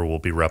server will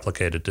be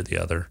replicated to the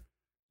other.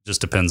 It just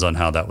depends on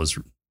how that was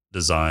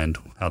designed,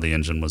 how the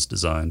engine was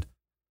designed.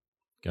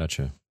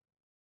 Gotcha.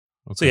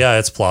 Okay. So yeah,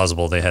 it's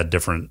plausible they had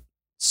different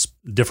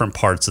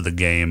parts of the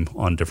game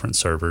on different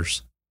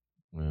servers.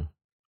 Yeah.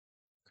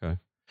 Okay.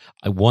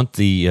 I want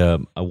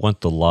the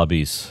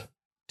lobbies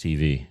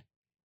TV.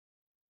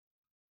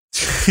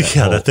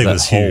 That thing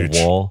was huge.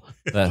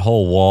 That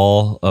whole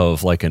wall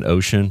of like an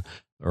ocean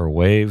or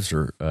waves,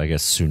 or I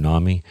guess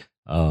tsunami.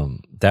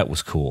 That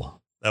was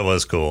cool. That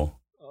was cool.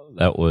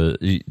 That was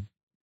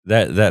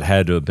that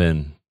had to have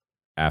been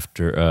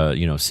after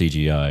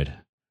CGI'd,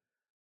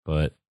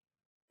 but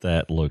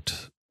that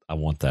looked. I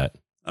want that.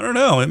 I don't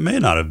know. It may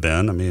not have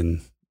been. I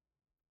mean,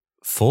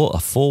 a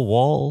full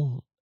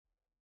wall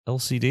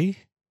LCD.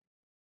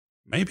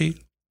 Maybe.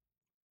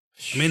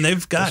 I mean,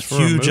 they've got Just for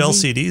a huge movie?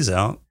 LCDs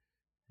out.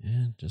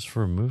 Yeah, just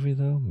for a movie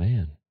though,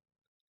 man.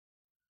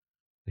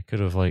 They could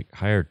have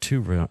hired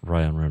 2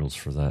 Ryan Reynolds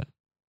for that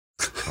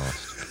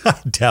cost.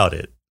 I doubt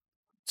it.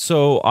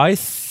 So I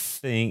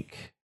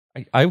think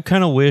I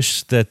kind of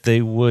wish that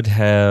they would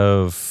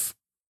have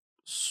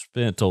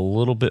spent a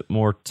little bit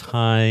more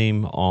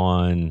time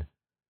on,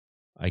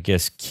 I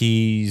guess,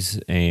 Keys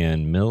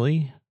and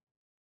Millie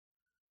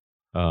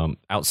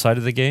outside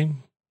of the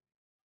game.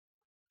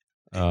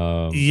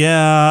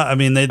 Yeah, I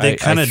mean, they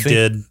kind of think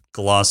did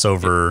gloss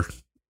over.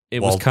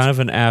 It was kind of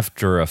an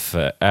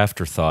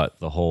afterthought.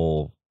 The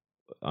whole,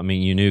 I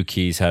mean, you knew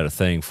Keys had a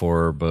thing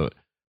for her, but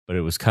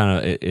it was kind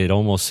of, it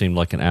almost seemed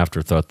like an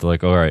afterthought. They're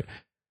like, all right,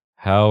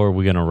 how are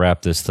we going to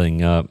wrap this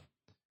thing up?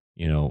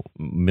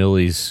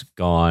 Millie's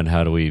gone.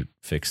 How do we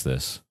fix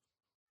this?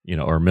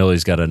 Or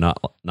Millie's got to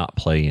not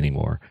play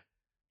anymore.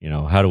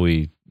 How do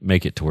we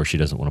make it to where she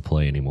doesn't want to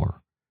play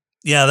anymore?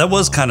 Yeah, that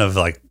was kind of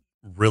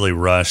really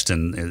rushed,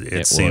 and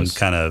it seemed was.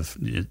 kind of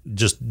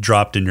just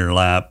dropped in your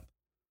lap.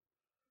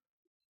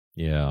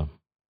 Yeah.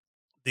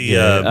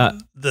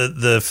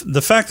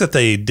 The fact that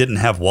they didn't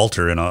have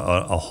Walter in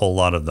a whole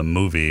lot of the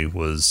movie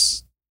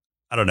was,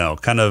 I don't know,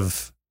 kind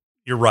of.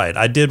 You're right.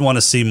 I did want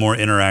to see more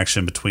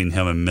interaction between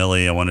him and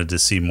Millie. I wanted to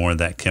see more of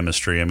that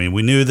chemistry. I mean,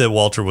 we knew that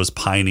Walter was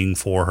pining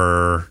for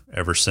her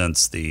ever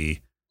since the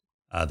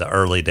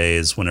early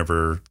days.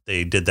 Whenever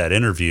they did that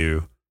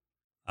interview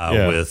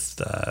with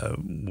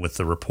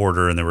the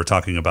reporter, and they were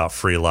talking about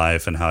Free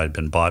Life and how it had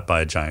been bought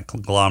by a giant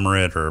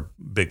conglomerate or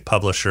big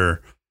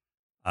publisher.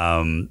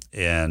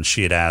 And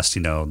she had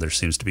asked, there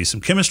seems to be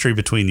some chemistry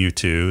between you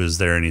two. Is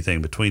there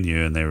anything between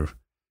you? And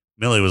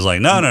Millie was like,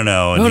 no.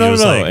 And he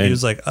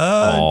was like,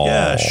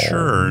 yeah,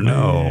 sure. Man.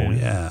 No.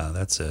 Yeah,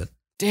 that's it.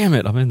 Damn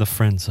it. I'm in the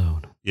friend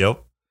zone.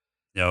 Yep.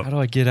 How do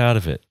I get out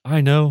of it?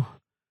 I know.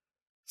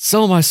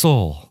 Sell my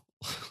soul.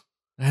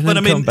 And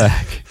then come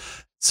back.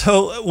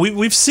 So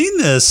we've seen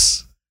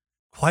this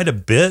quite a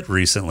bit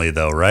recently,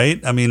 though, right?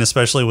 I mean,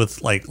 especially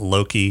with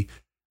Loki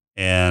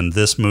and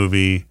this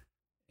movie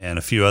and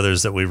a few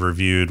others that we've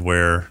reviewed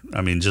where,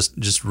 I mean,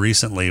 just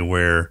recently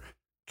where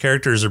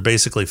characters are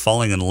basically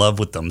falling in love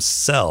with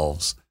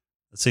themselves.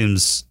 It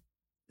seems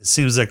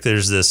like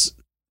there's this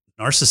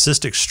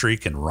narcissistic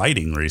streak in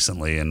writing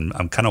recently, and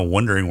I'm kind of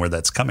wondering where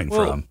that's coming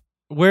from.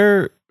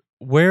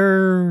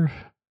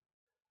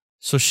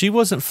 So she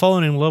wasn't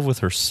falling in love with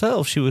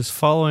herself. She was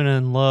falling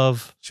in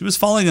love. She was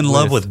falling in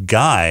love with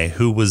Guy,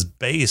 who was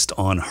based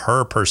on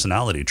her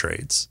personality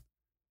traits.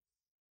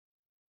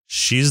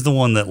 She's the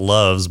one that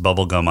loves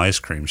bubblegum ice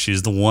cream.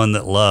 She's the one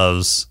that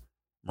loves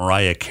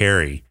Mariah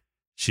Carey.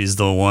 She's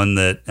the one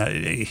that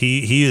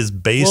he is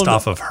based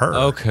off of her.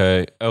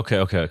 Okay.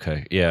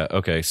 Yeah.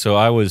 Okay. So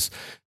I was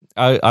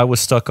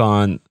stuck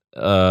on,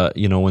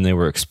 when they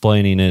were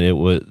explaining it, it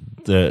was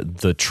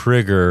the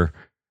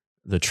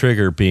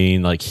trigger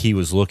being he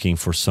was looking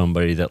for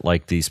somebody that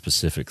liked these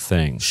specific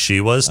things. She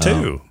was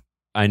too.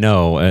 I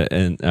know.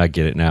 And I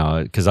get it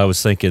now. 'Cause I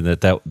was thinking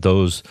that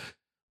those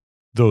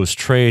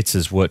traits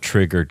is what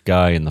triggered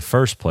Guy in the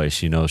first place.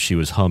 She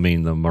was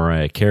humming the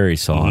Mariah Carey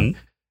song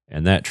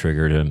and that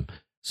triggered him.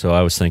 So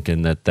I was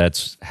thinking that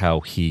that's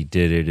how he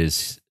did it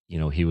is,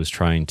 he was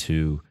trying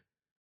to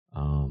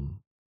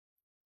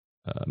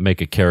make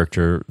a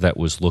character that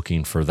was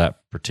looking for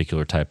that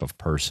particular type of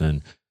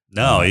person.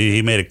 No,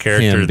 he made a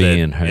character that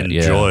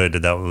enjoyed,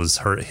 that was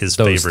his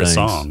favorite things.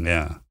 Song.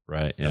 Yeah.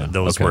 Right. Yeah.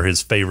 Those were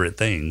his favorite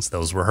things.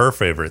 Those were her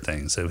favorite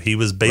things. So he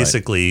was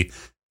basically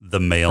the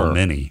male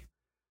Minnie.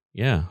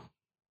 Yeah.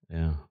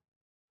 Yeah.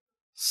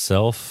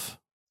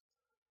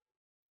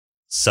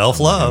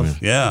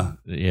 Self-love, yeah.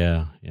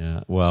 Yeah.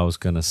 Well, I was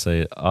going to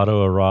say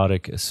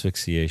autoerotic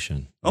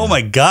asphyxiation. Oh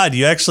my God,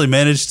 you actually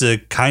managed to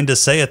kind of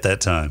say it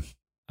that time.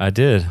 I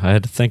did. I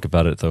had to think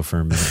about it though for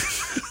a minute.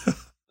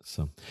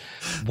 So,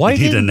 why you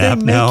need didn't a nap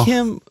they now? make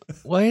him?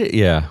 Why?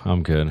 Yeah,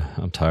 I'm good.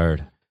 I'm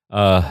tired.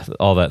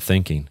 All that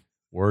thinking.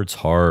 Words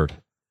hard.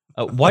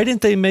 Why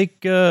didn't they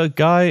make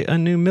Guy a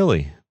new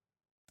Millie?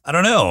 I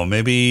don't know.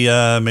 Maybe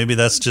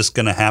that's just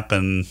going to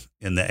happen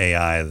in the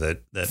AI.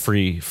 That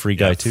free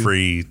Guy 2.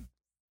 Free.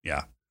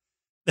 Yeah,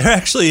 there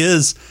actually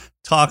is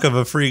talk of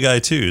a Free Guy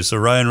 2. So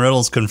Ryan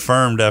Reynolds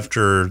confirmed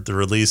after the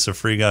release of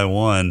Free Guy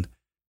 1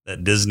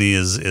 that Disney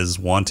is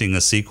wanting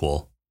a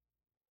sequel.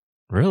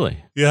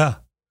 Really? Yeah.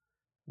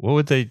 What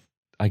would they?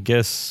 I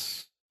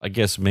guess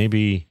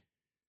maybe.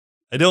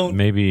 I don't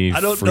Free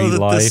know that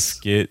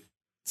Life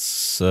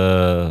gets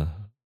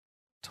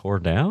tore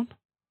down.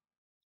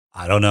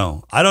 I don't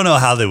know. I don't know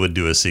how they would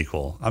do a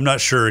sequel. I'm not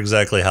sure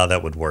exactly how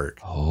that would work.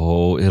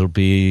 Oh, it'll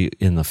be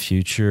in the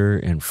future,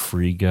 and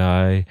Free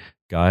Guy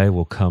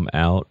will come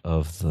out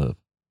of the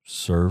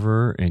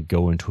server and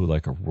go into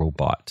a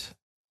robot.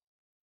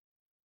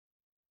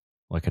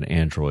 like an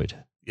android.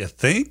 You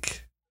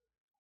think?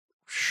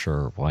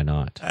 Sure, why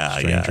not? Yeah,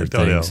 Stranger I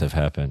don't things know. have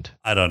happened.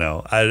 I don't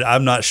know.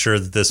 I'm not sure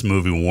that this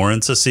movie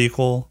warrants a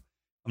sequel.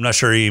 I'm not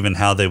sure even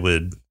how they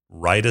would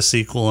write a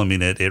sequel. I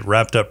mean, it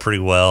wrapped up pretty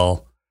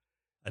well.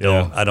 I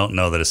don't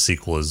know that a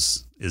sequel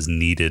is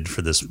needed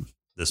for this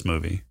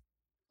movie.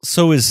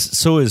 So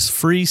is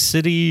Free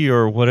City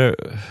or whatever,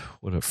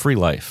 Free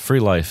Life? Free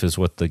Life is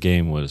what the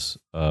game was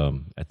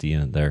at the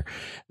end there.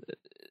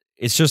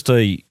 It's just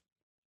a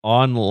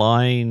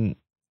online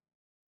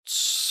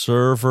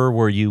server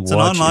where you It's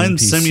watch an online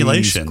NPCs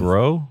simulation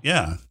grow.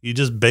 Yeah, you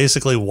just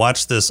basically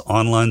watch this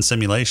online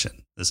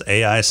simulation, this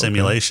AI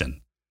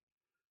simulation.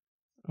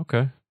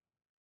 Okay,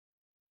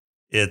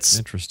 It's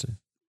interesting.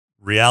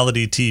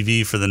 reality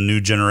TV for the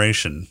new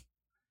generation.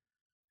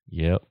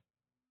 Yep.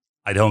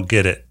 I don't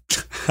get it.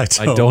 I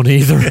don't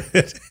either.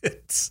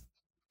 It's,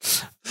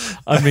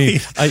 I mean,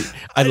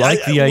 I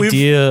like the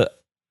idea.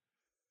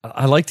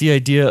 I like the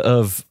idea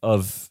of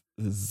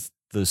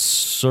the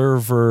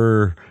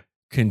server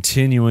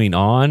continuing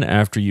on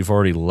after you've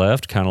already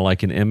left, kind of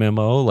like an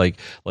MMO.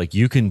 Like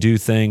you can do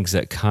things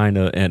that kind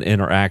of and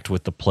interact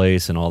with the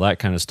place and all that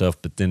kind of stuff,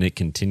 but then it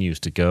continues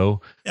to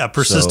go. Yeah,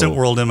 persistent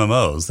world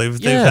MMOs.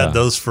 They've had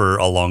those for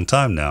a long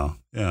time now.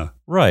 Yeah.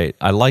 Right.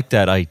 I like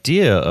that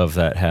idea of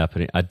that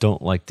happening. I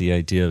don't like the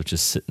idea of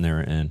just sitting there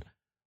and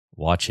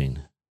watching.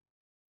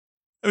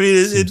 I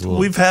mean,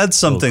 we've had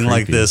something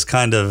like this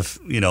kind of,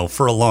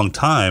 for a long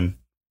time.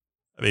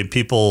 I mean,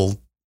 people,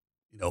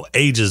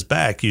 ages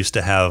back used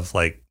to have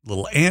like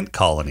little ant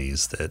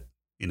colonies that,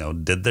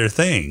 did their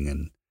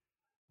thing.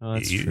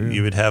 And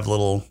you would have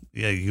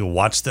you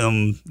watch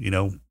them,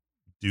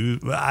 do.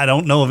 I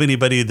don't know of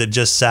anybody that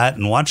just sat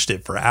and watched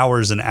it for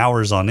hours and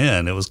hours on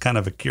end. It was kind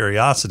of a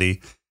curiosity.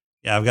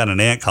 Yeah, I've got an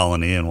ant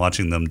colony, and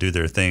watching them do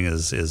their thing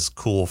is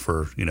cool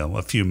for,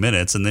 a few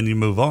minutes, and then you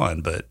move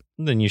on. But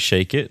then you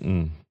shake it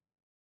and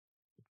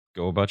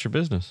go about your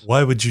business.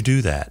 Why would you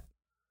do that?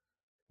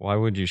 Why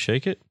would you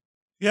shake it?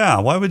 Yeah,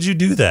 why would you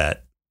do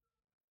that?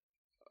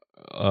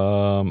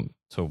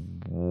 To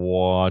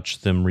watch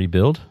them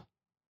rebuild.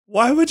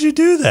 Why would you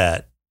do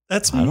that?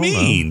 That's I don't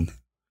mean. know.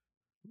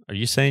 Are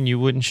you saying you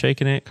wouldn't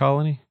shake an ant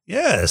colony?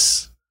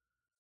 Yes.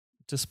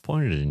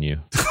 Disappointed in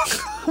you.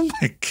 Oh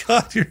my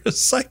God, you're a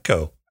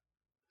psycho.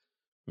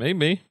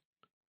 Maybe.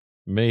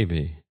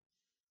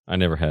 I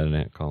never had an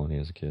ant colony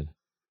as a kid.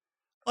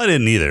 I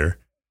didn't either.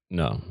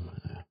 No.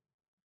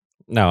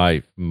 Now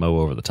I mow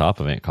over the top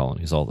of ant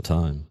colonies all the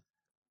time.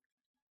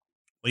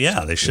 Well,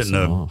 yeah, they shouldn't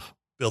have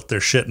built their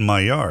shit in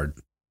my yard.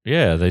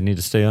 Yeah, they need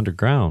to stay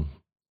underground.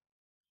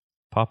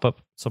 Pop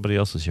up somebody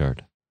else's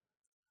yard.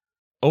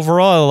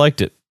 Overall, I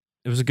liked it.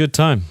 It was a good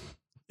time.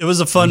 It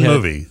was a fun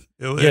movie.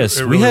 It really was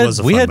a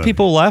fun we had movie.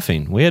 people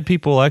laughing. We had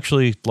people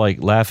actually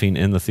laughing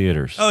in the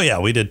theaters. Oh yeah,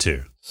 we did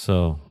too.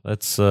 So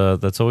that's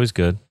always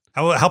good.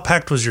 How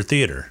packed was your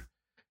theater?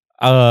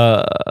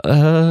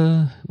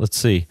 Let's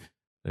see.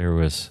 There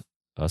was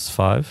us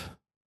 5.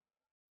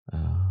 3,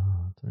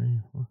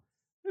 4.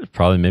 There's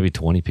probably maybe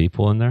 20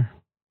 people in there.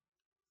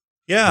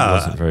 Yeah, It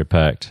wasn't very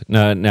packed.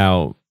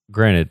 Now,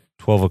 granted,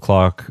 12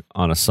 o'clock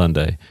on a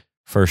Sunday,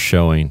 first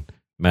showing,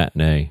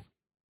 matinee.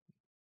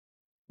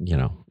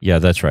 Yeah,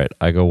 that's right.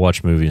 I go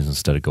watch movies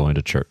instead of going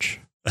to church.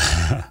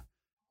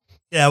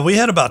 Yeah, we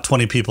had about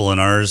 20 people in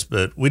ours,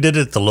 but we did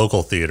it at the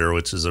local theater,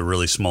 which is a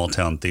really small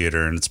town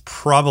theater, and it's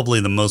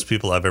probably the most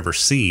people I've ever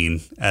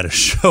seen at a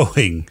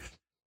showing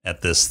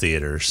at this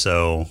theater.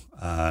 So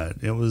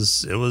it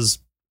was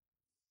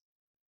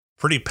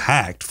pretty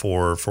packed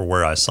for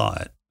where I saw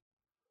it.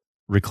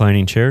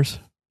 Reclining chairs?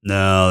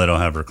 No, they don't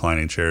have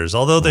reclining chairs,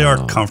 although they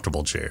are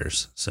comfortable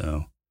chairs.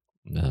 So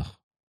no,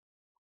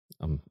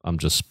 I'm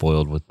just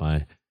spoiled with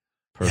my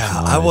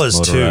personalized, I was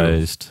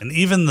motorized too. And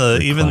even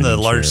the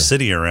large chair.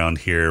 city around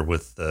here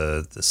with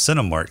the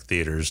Cinemark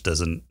theaters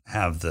doesn't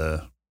have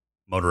the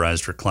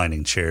motorized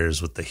reclining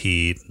chairs with the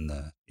heat and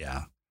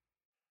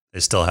they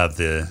still have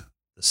the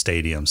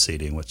stadium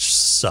seating, which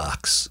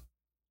sucks.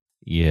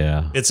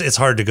 Yeah, It's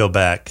hard to go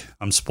back.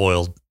 I'm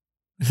spoiled.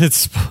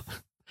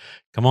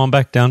 Come on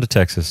back down to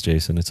Texas,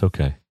 Jason. It's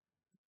okay.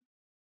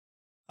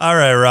 All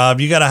right,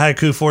 Rob, you got a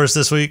haiku for us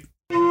this week?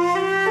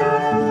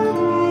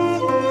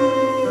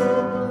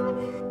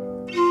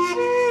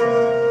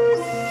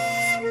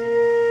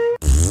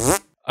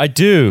 I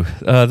do.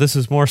 This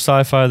is more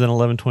sci-fi than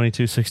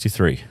 11/22/63.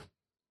 There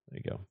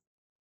you go.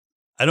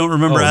 I don't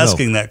remember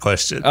asking that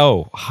question.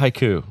 Oh,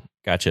 haiku.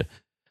 Gotcha.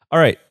 All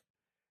right.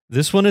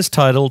 This one is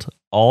titled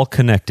All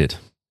Connected.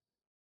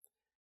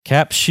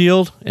 Cap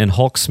Shield and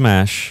Hulk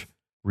Smash,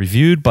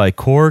 reviewed by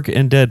Korg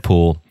and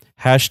Deadpool,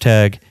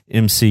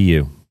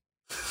 #MCU.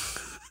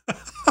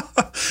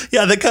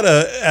 Yeah, they kind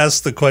of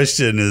asked the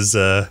question is...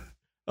 Oh,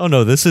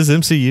 no, this is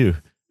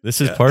MCU.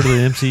 This is part of the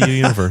MCU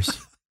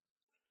universe.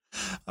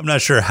 I'm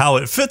not sure how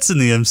it fits in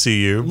the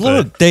MCU.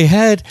 Look, they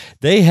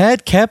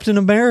had Captain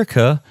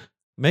America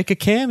make a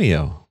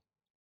cameo.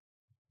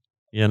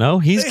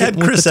 He's they getting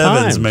had Chris with the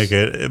Evans times. make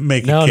a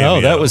cameo.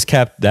 No, that was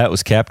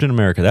Captain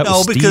America. That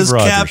was Steve because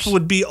Rogers. Cap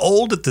would be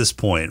old at this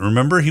point.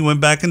 Remember, he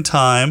went back in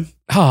time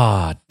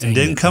Ah, and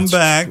didn't come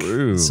back.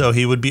 True. So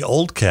he would be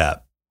Old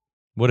Cap.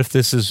 What if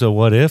this is a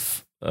what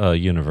if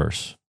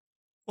universe?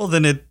 Well,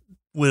 then it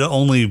would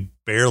only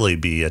barely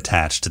be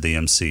attached to the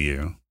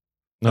MCU.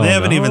 They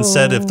haven't even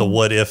said if the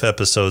what if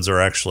episodes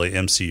are actually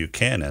MCU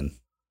canon.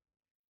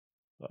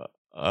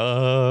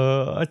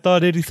 I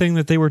thought anything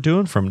that they were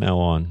doing from now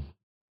on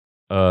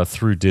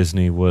through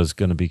Disney was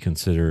going to be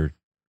considered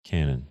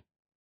canon.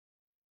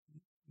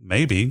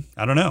 Maybe.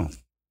 I don't know.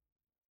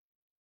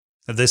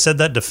 Have they said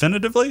that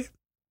definitively?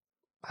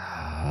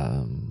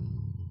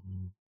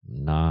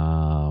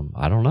 Nah,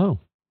 I don't know.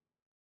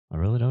 I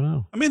really don't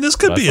know. I mean, this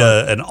could be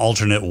an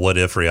alternate what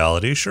if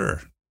reality,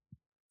 sure.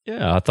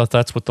 Yeah, I thought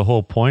that's what the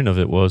whole point of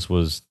it was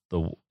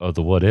the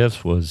what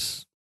ifs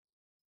was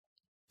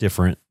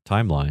different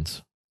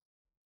timelines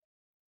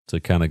to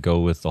kind of go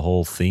with the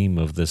whole theme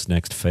of this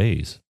next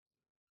phase.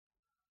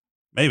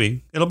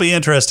 Maybe. It'll be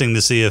interesting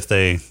to see if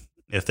they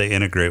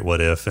integrate what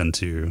if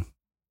into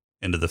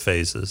the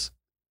phases.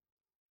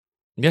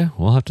 Yeah,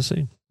 we'll have to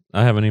see.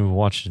 I haven't even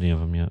watched any of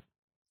them yet.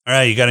 All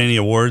right, you got any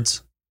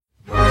awards?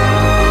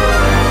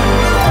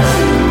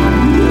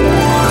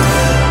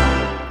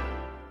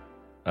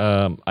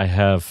 I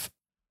have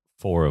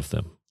 4 of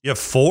them. You have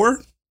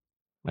 4?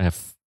 I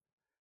have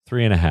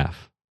 3.5.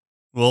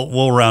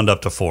 We'll round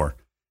up to 4. All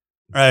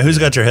right, who's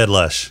got your head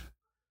lush?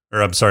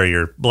 Or I'm sorry,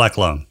 your black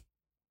lung.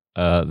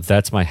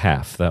 That's my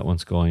half. That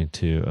one's going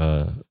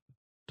to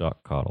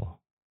Doc Cottle.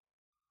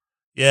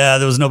 Yeah,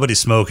 there was nobody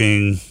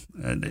smoking.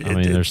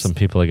 There's some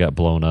people that got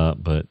blown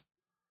up, but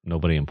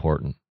nobody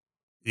important.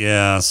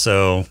 Yeah,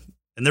 so,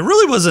 and there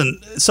really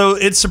wasn't, so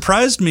it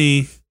surprised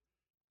me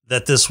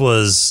that this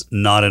was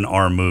not an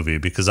R movie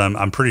because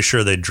I'm pretty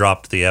sure they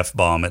dropped the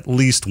F-bomb at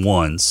least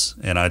once,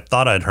 and I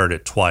thought I'd heard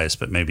it twice,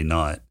 but maybe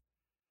not.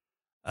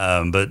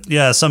 But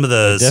yeah, some of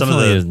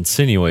the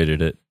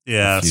insinuated it.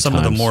 Yeah, some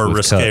of the more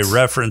risque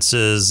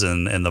references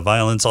and the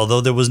violence,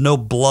 although there was no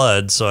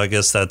blood, so I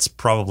guess that's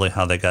probably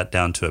how they got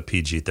down to a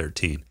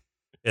PG-13.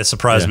 It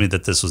surprised me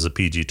that this was a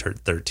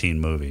PG-13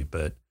 movie,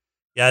 but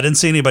yeah, I didn't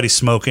see anybody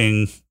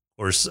smoking. Of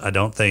course, I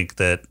don't think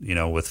that,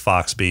 with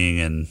Fox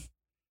being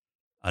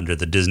under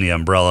the Disney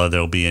umbrella,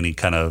 there'll be any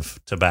kind of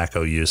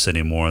tobacco use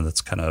anymore.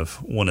 That's kind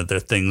of one of their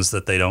things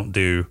that they don't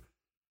do.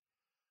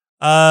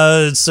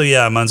 So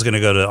yeah, mine's going to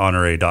go to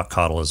Honorary Doc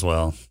Cottle as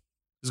well.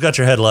 Who's got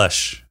your head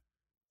lush?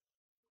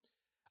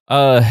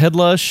 Head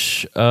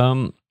lush,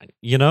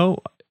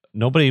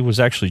 nobody was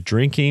actually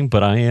drinking,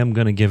 but I am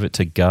going to give it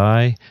to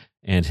Guy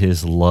and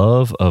his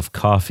love of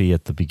coffee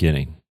at the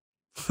beginning.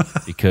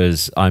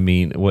 Because,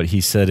 what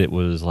he said, it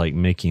was like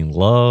making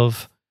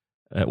love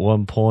at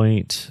one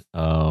point.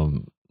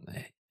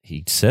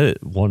 He said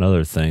one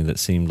other thing that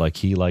seemed like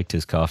he liked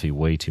his coffee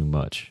way too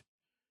much.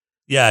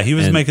 Yeah, he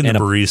was making the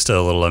barista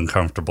a little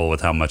uncomfortable with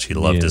how much he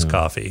loved his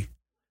coffee.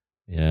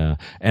 Yeah,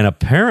 and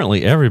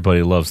apparently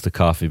everybody loves the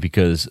coffee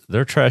because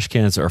their trash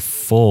cans are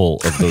full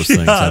of those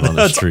things out on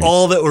the street. That's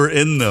all that were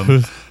in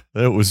them.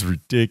 That was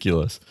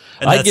ridiculous.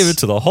 I give it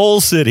to the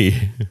whole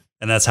city.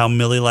 And that's how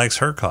Millie likes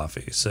her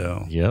coffee.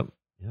 So Yep.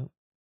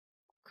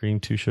 Cream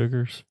 2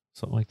 sugars,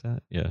 something like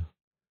that. Yeah.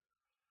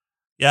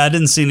 Yeah, I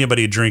didn't see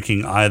anybody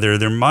drinking either.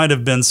 There might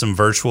have been some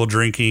virtual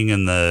drinking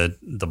in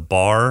the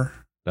bar.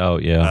 Oh,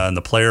 yeah. In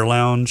the player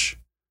lounge.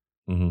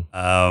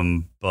 Mm-hmm.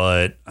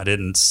 But I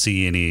didn't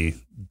see any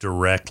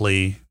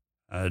directly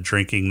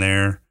drinking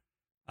there.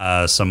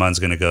 So mine's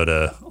going to go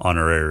to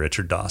Honorary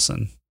Richard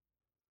Dawson.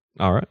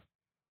 All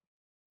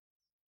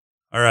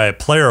right.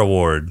 Player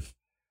award.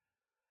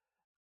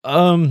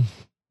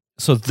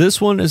 So this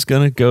one is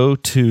going to go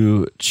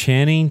to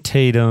Channing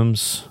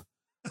Tatum's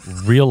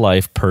real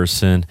life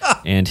person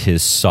and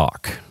his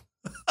sock.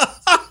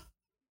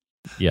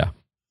 Yeah.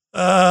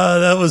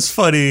 That was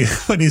funny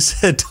when he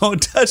said,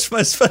 "Don't touch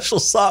my special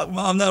sock,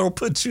 Mom. That'll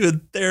put you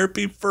in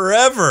therapy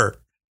forever."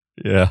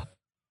 Yeah.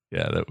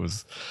 Yeah, that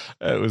was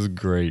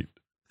great.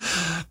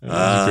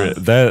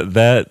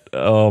 That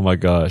oh my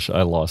gosh,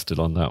 I lost it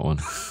on that one.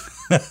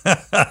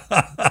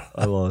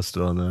 I lost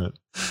it on that.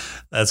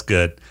 That's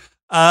good.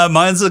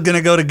 Mine's going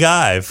to go to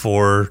Guy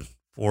for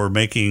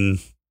making,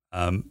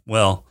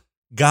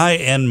 Guy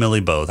and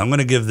Millie both. I'm going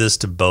to give this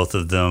to both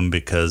of them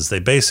because they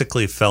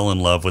basically fell in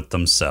love with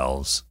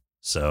themselves.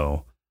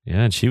 So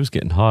yeah, and she was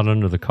getting hot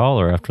under the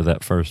collar after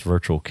that first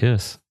virtual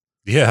kiss.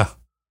 Yeah.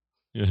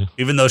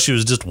 Even though she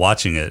was just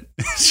watching it,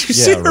 she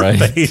see her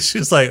face. She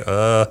was like,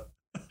 I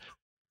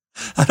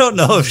don't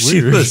know if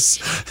she was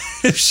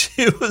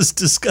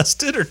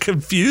disgusted or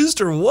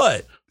confused or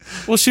what.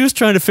 Well, she was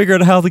trying to figure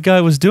out how the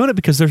guy was doing it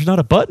because there's not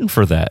a button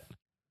for that.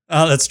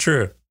 Oh, that's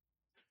true.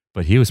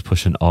 But he was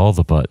pushing all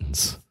the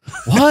buttons.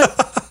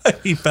 What?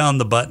 He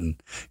found the button.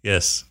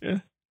 Yes. Yeah.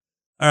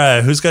 All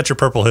right. Who's got your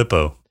purple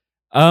hippo?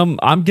 I'm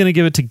going to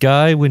give it to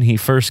Guy when he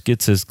first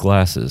gets his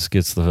glasses,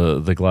 gets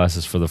the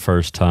glasses for the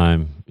first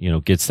time,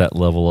 gets that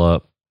level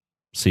up,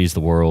 sees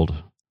the world.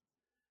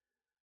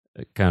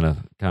 It kind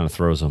of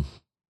throws him.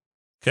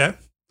 Okay.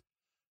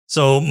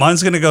 So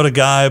mine's going to go to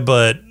Guy,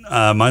 but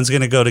mine's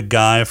going to go to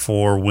Guy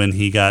for when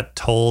he got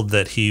told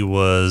that he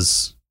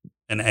was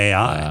an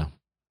AI.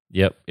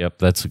 Yep.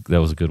 That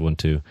was a good one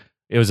too.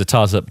 It was a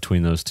toss up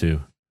between those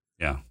two.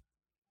 Yeah.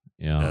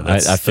 Yeah.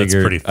 That's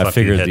pretty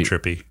fucking head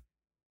trippy.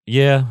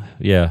 Yeah.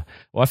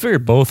 Well, I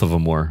figured both of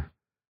them were.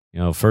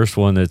 First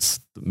one, that's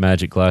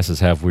magic glasses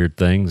have weird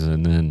things,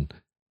 and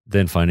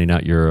then finding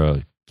out you're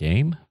a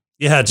game.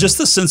 Yeah, just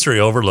the sensory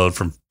overload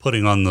from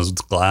putting on those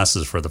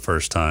glasses for the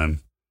first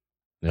time.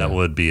 Yeah. That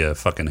would be a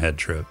fucking head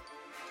trip.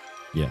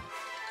 Yeah.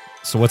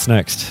 So what's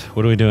next?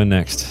 What are we doing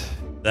next?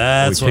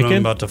 That's what I'm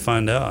about to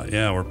find out.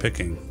 Yeah, we're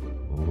picking.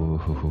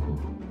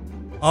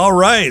 Ooh. All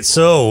right,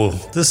 so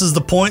this is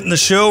the point in the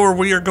show where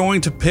we are going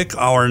to pick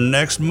our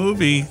next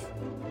movie.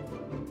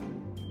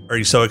 Are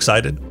you so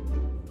excited?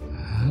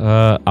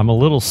 I'm a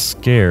little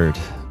scared.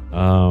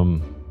 How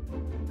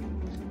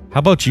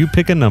about you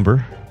pick a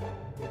number,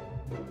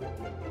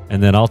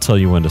 and then I'll tell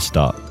you when to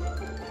stop.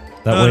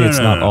 That way it's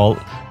not all...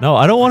 No,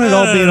 I don't want it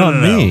all being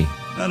on me.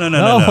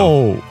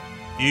 No.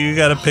 You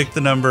got to pick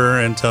the number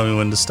and tell me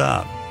when to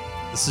stop.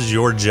 This is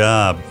your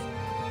job.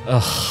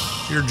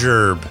 Ugh. Your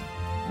gerb.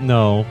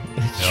 No.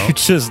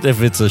 Just,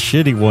 if it's a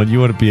shitty one, you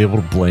want to be able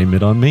to blame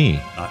it on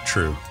me. Not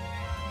true.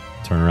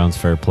 Turnaround's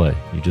fair play.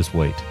 You just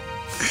wait.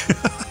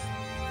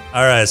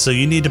 All right, so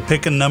you need to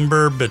pick a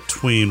number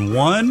between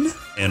 1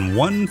 and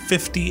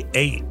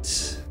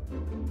 158.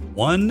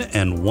 1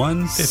 and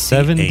 158.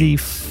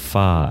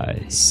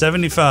 75.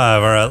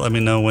 75. All right, let me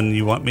know when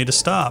you want me to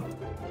stop.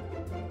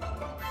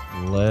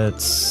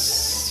 Let's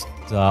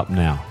stop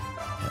now.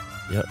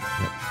 Yep.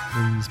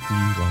 Please be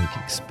like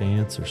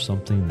Expanse or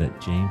something that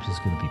James is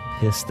going to be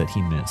pissed that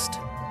he missed.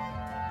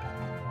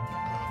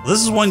 This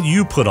is one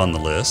you put on the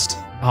list.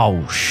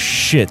 Oh,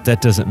 shit.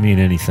 That doesn't mean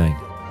anything.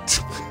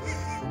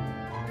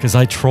 Because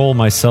I troll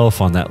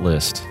myself on that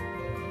list.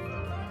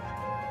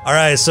 All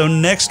right, so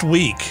next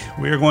week,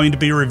 we are going to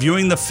be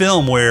reviewing the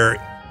film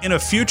where, in a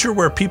future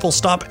where people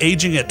stop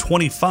aging at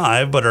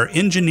 25 but are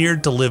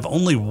engineered to live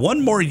only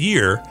one more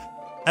year,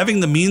 having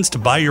the means to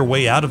buy your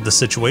way out of the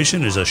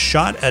situation is a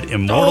shot at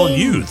immortal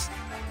youth.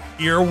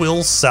 Here,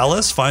 Will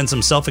Salas finds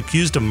himself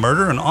accused of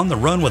murder and on the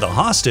run with a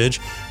hostage,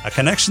 a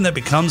connection that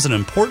becomes an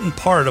important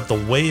part of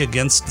the way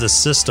against the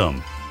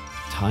system.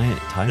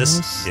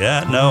 Timeless?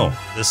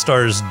 This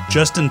stars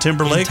Justin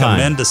Timberlake,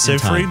 Amanda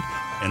Seyfried,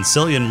 and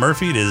Cillian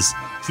Murphy. It is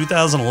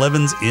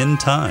 2011's In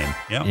Time.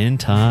 Yeah. In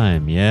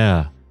Time,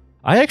 yeah.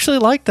 I actually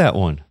like that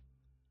one.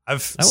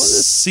 I've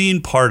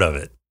seen part of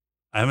it.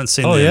 I haven't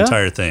seen the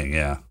entire thing,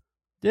 yeah.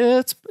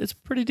 Yeah, it's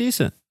pretty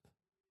decent.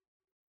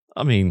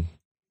 I mean,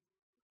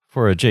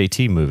 for a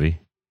JT movie.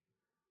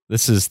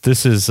 This is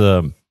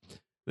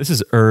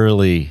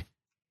early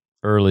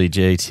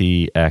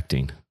JT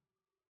acting.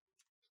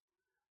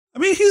 I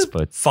mean, he's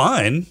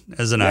fine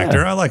as an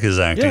actor. I like his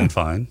acting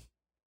fine.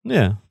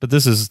 Yeah, but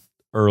this is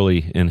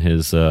early in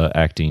his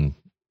acting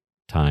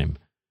time.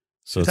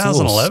 So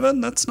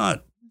 2011? That's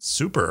not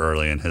super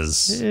early in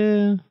his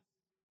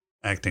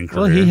acting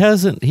career. Well,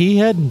 he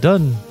hadn't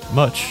done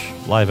much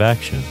live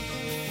action.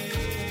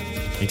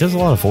 He does a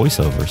lot of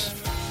voiceovers.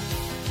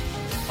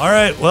 All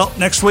right, well,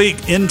 next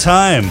week, In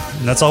Time.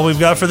 And that's all we've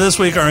got for this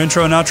week. Our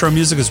intro and outro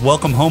music is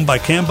Welcome Home by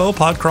Cambo.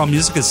 Podcrawl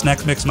music is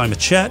Snack Mix by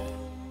Machette.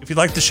 If you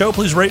like the show,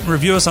 please rate and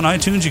review us on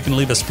iTunes. You can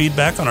leave us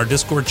feedback on our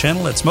Discord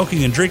channel at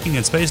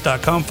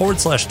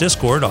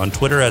smokinganddrinkinginspace.com/Discord, on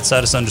Twitter at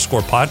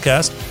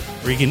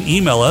 @status_podcast, or you can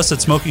email us at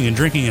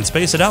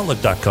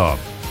smokinganddrinkinginspace@outlook.com.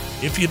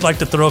 If you'd like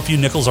to throw a few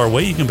nickels our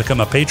way, you can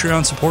become a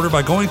Patreon supporter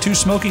by going to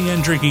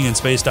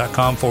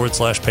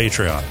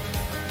smokinganddrinkinginspace.com/Patreon.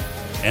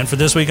 And for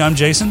this week, I'm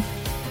Jason.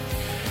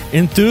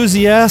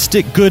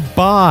 Enthusiastic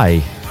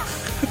goodbye.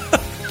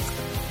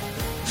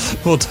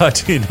 We'll talk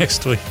to you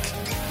next week.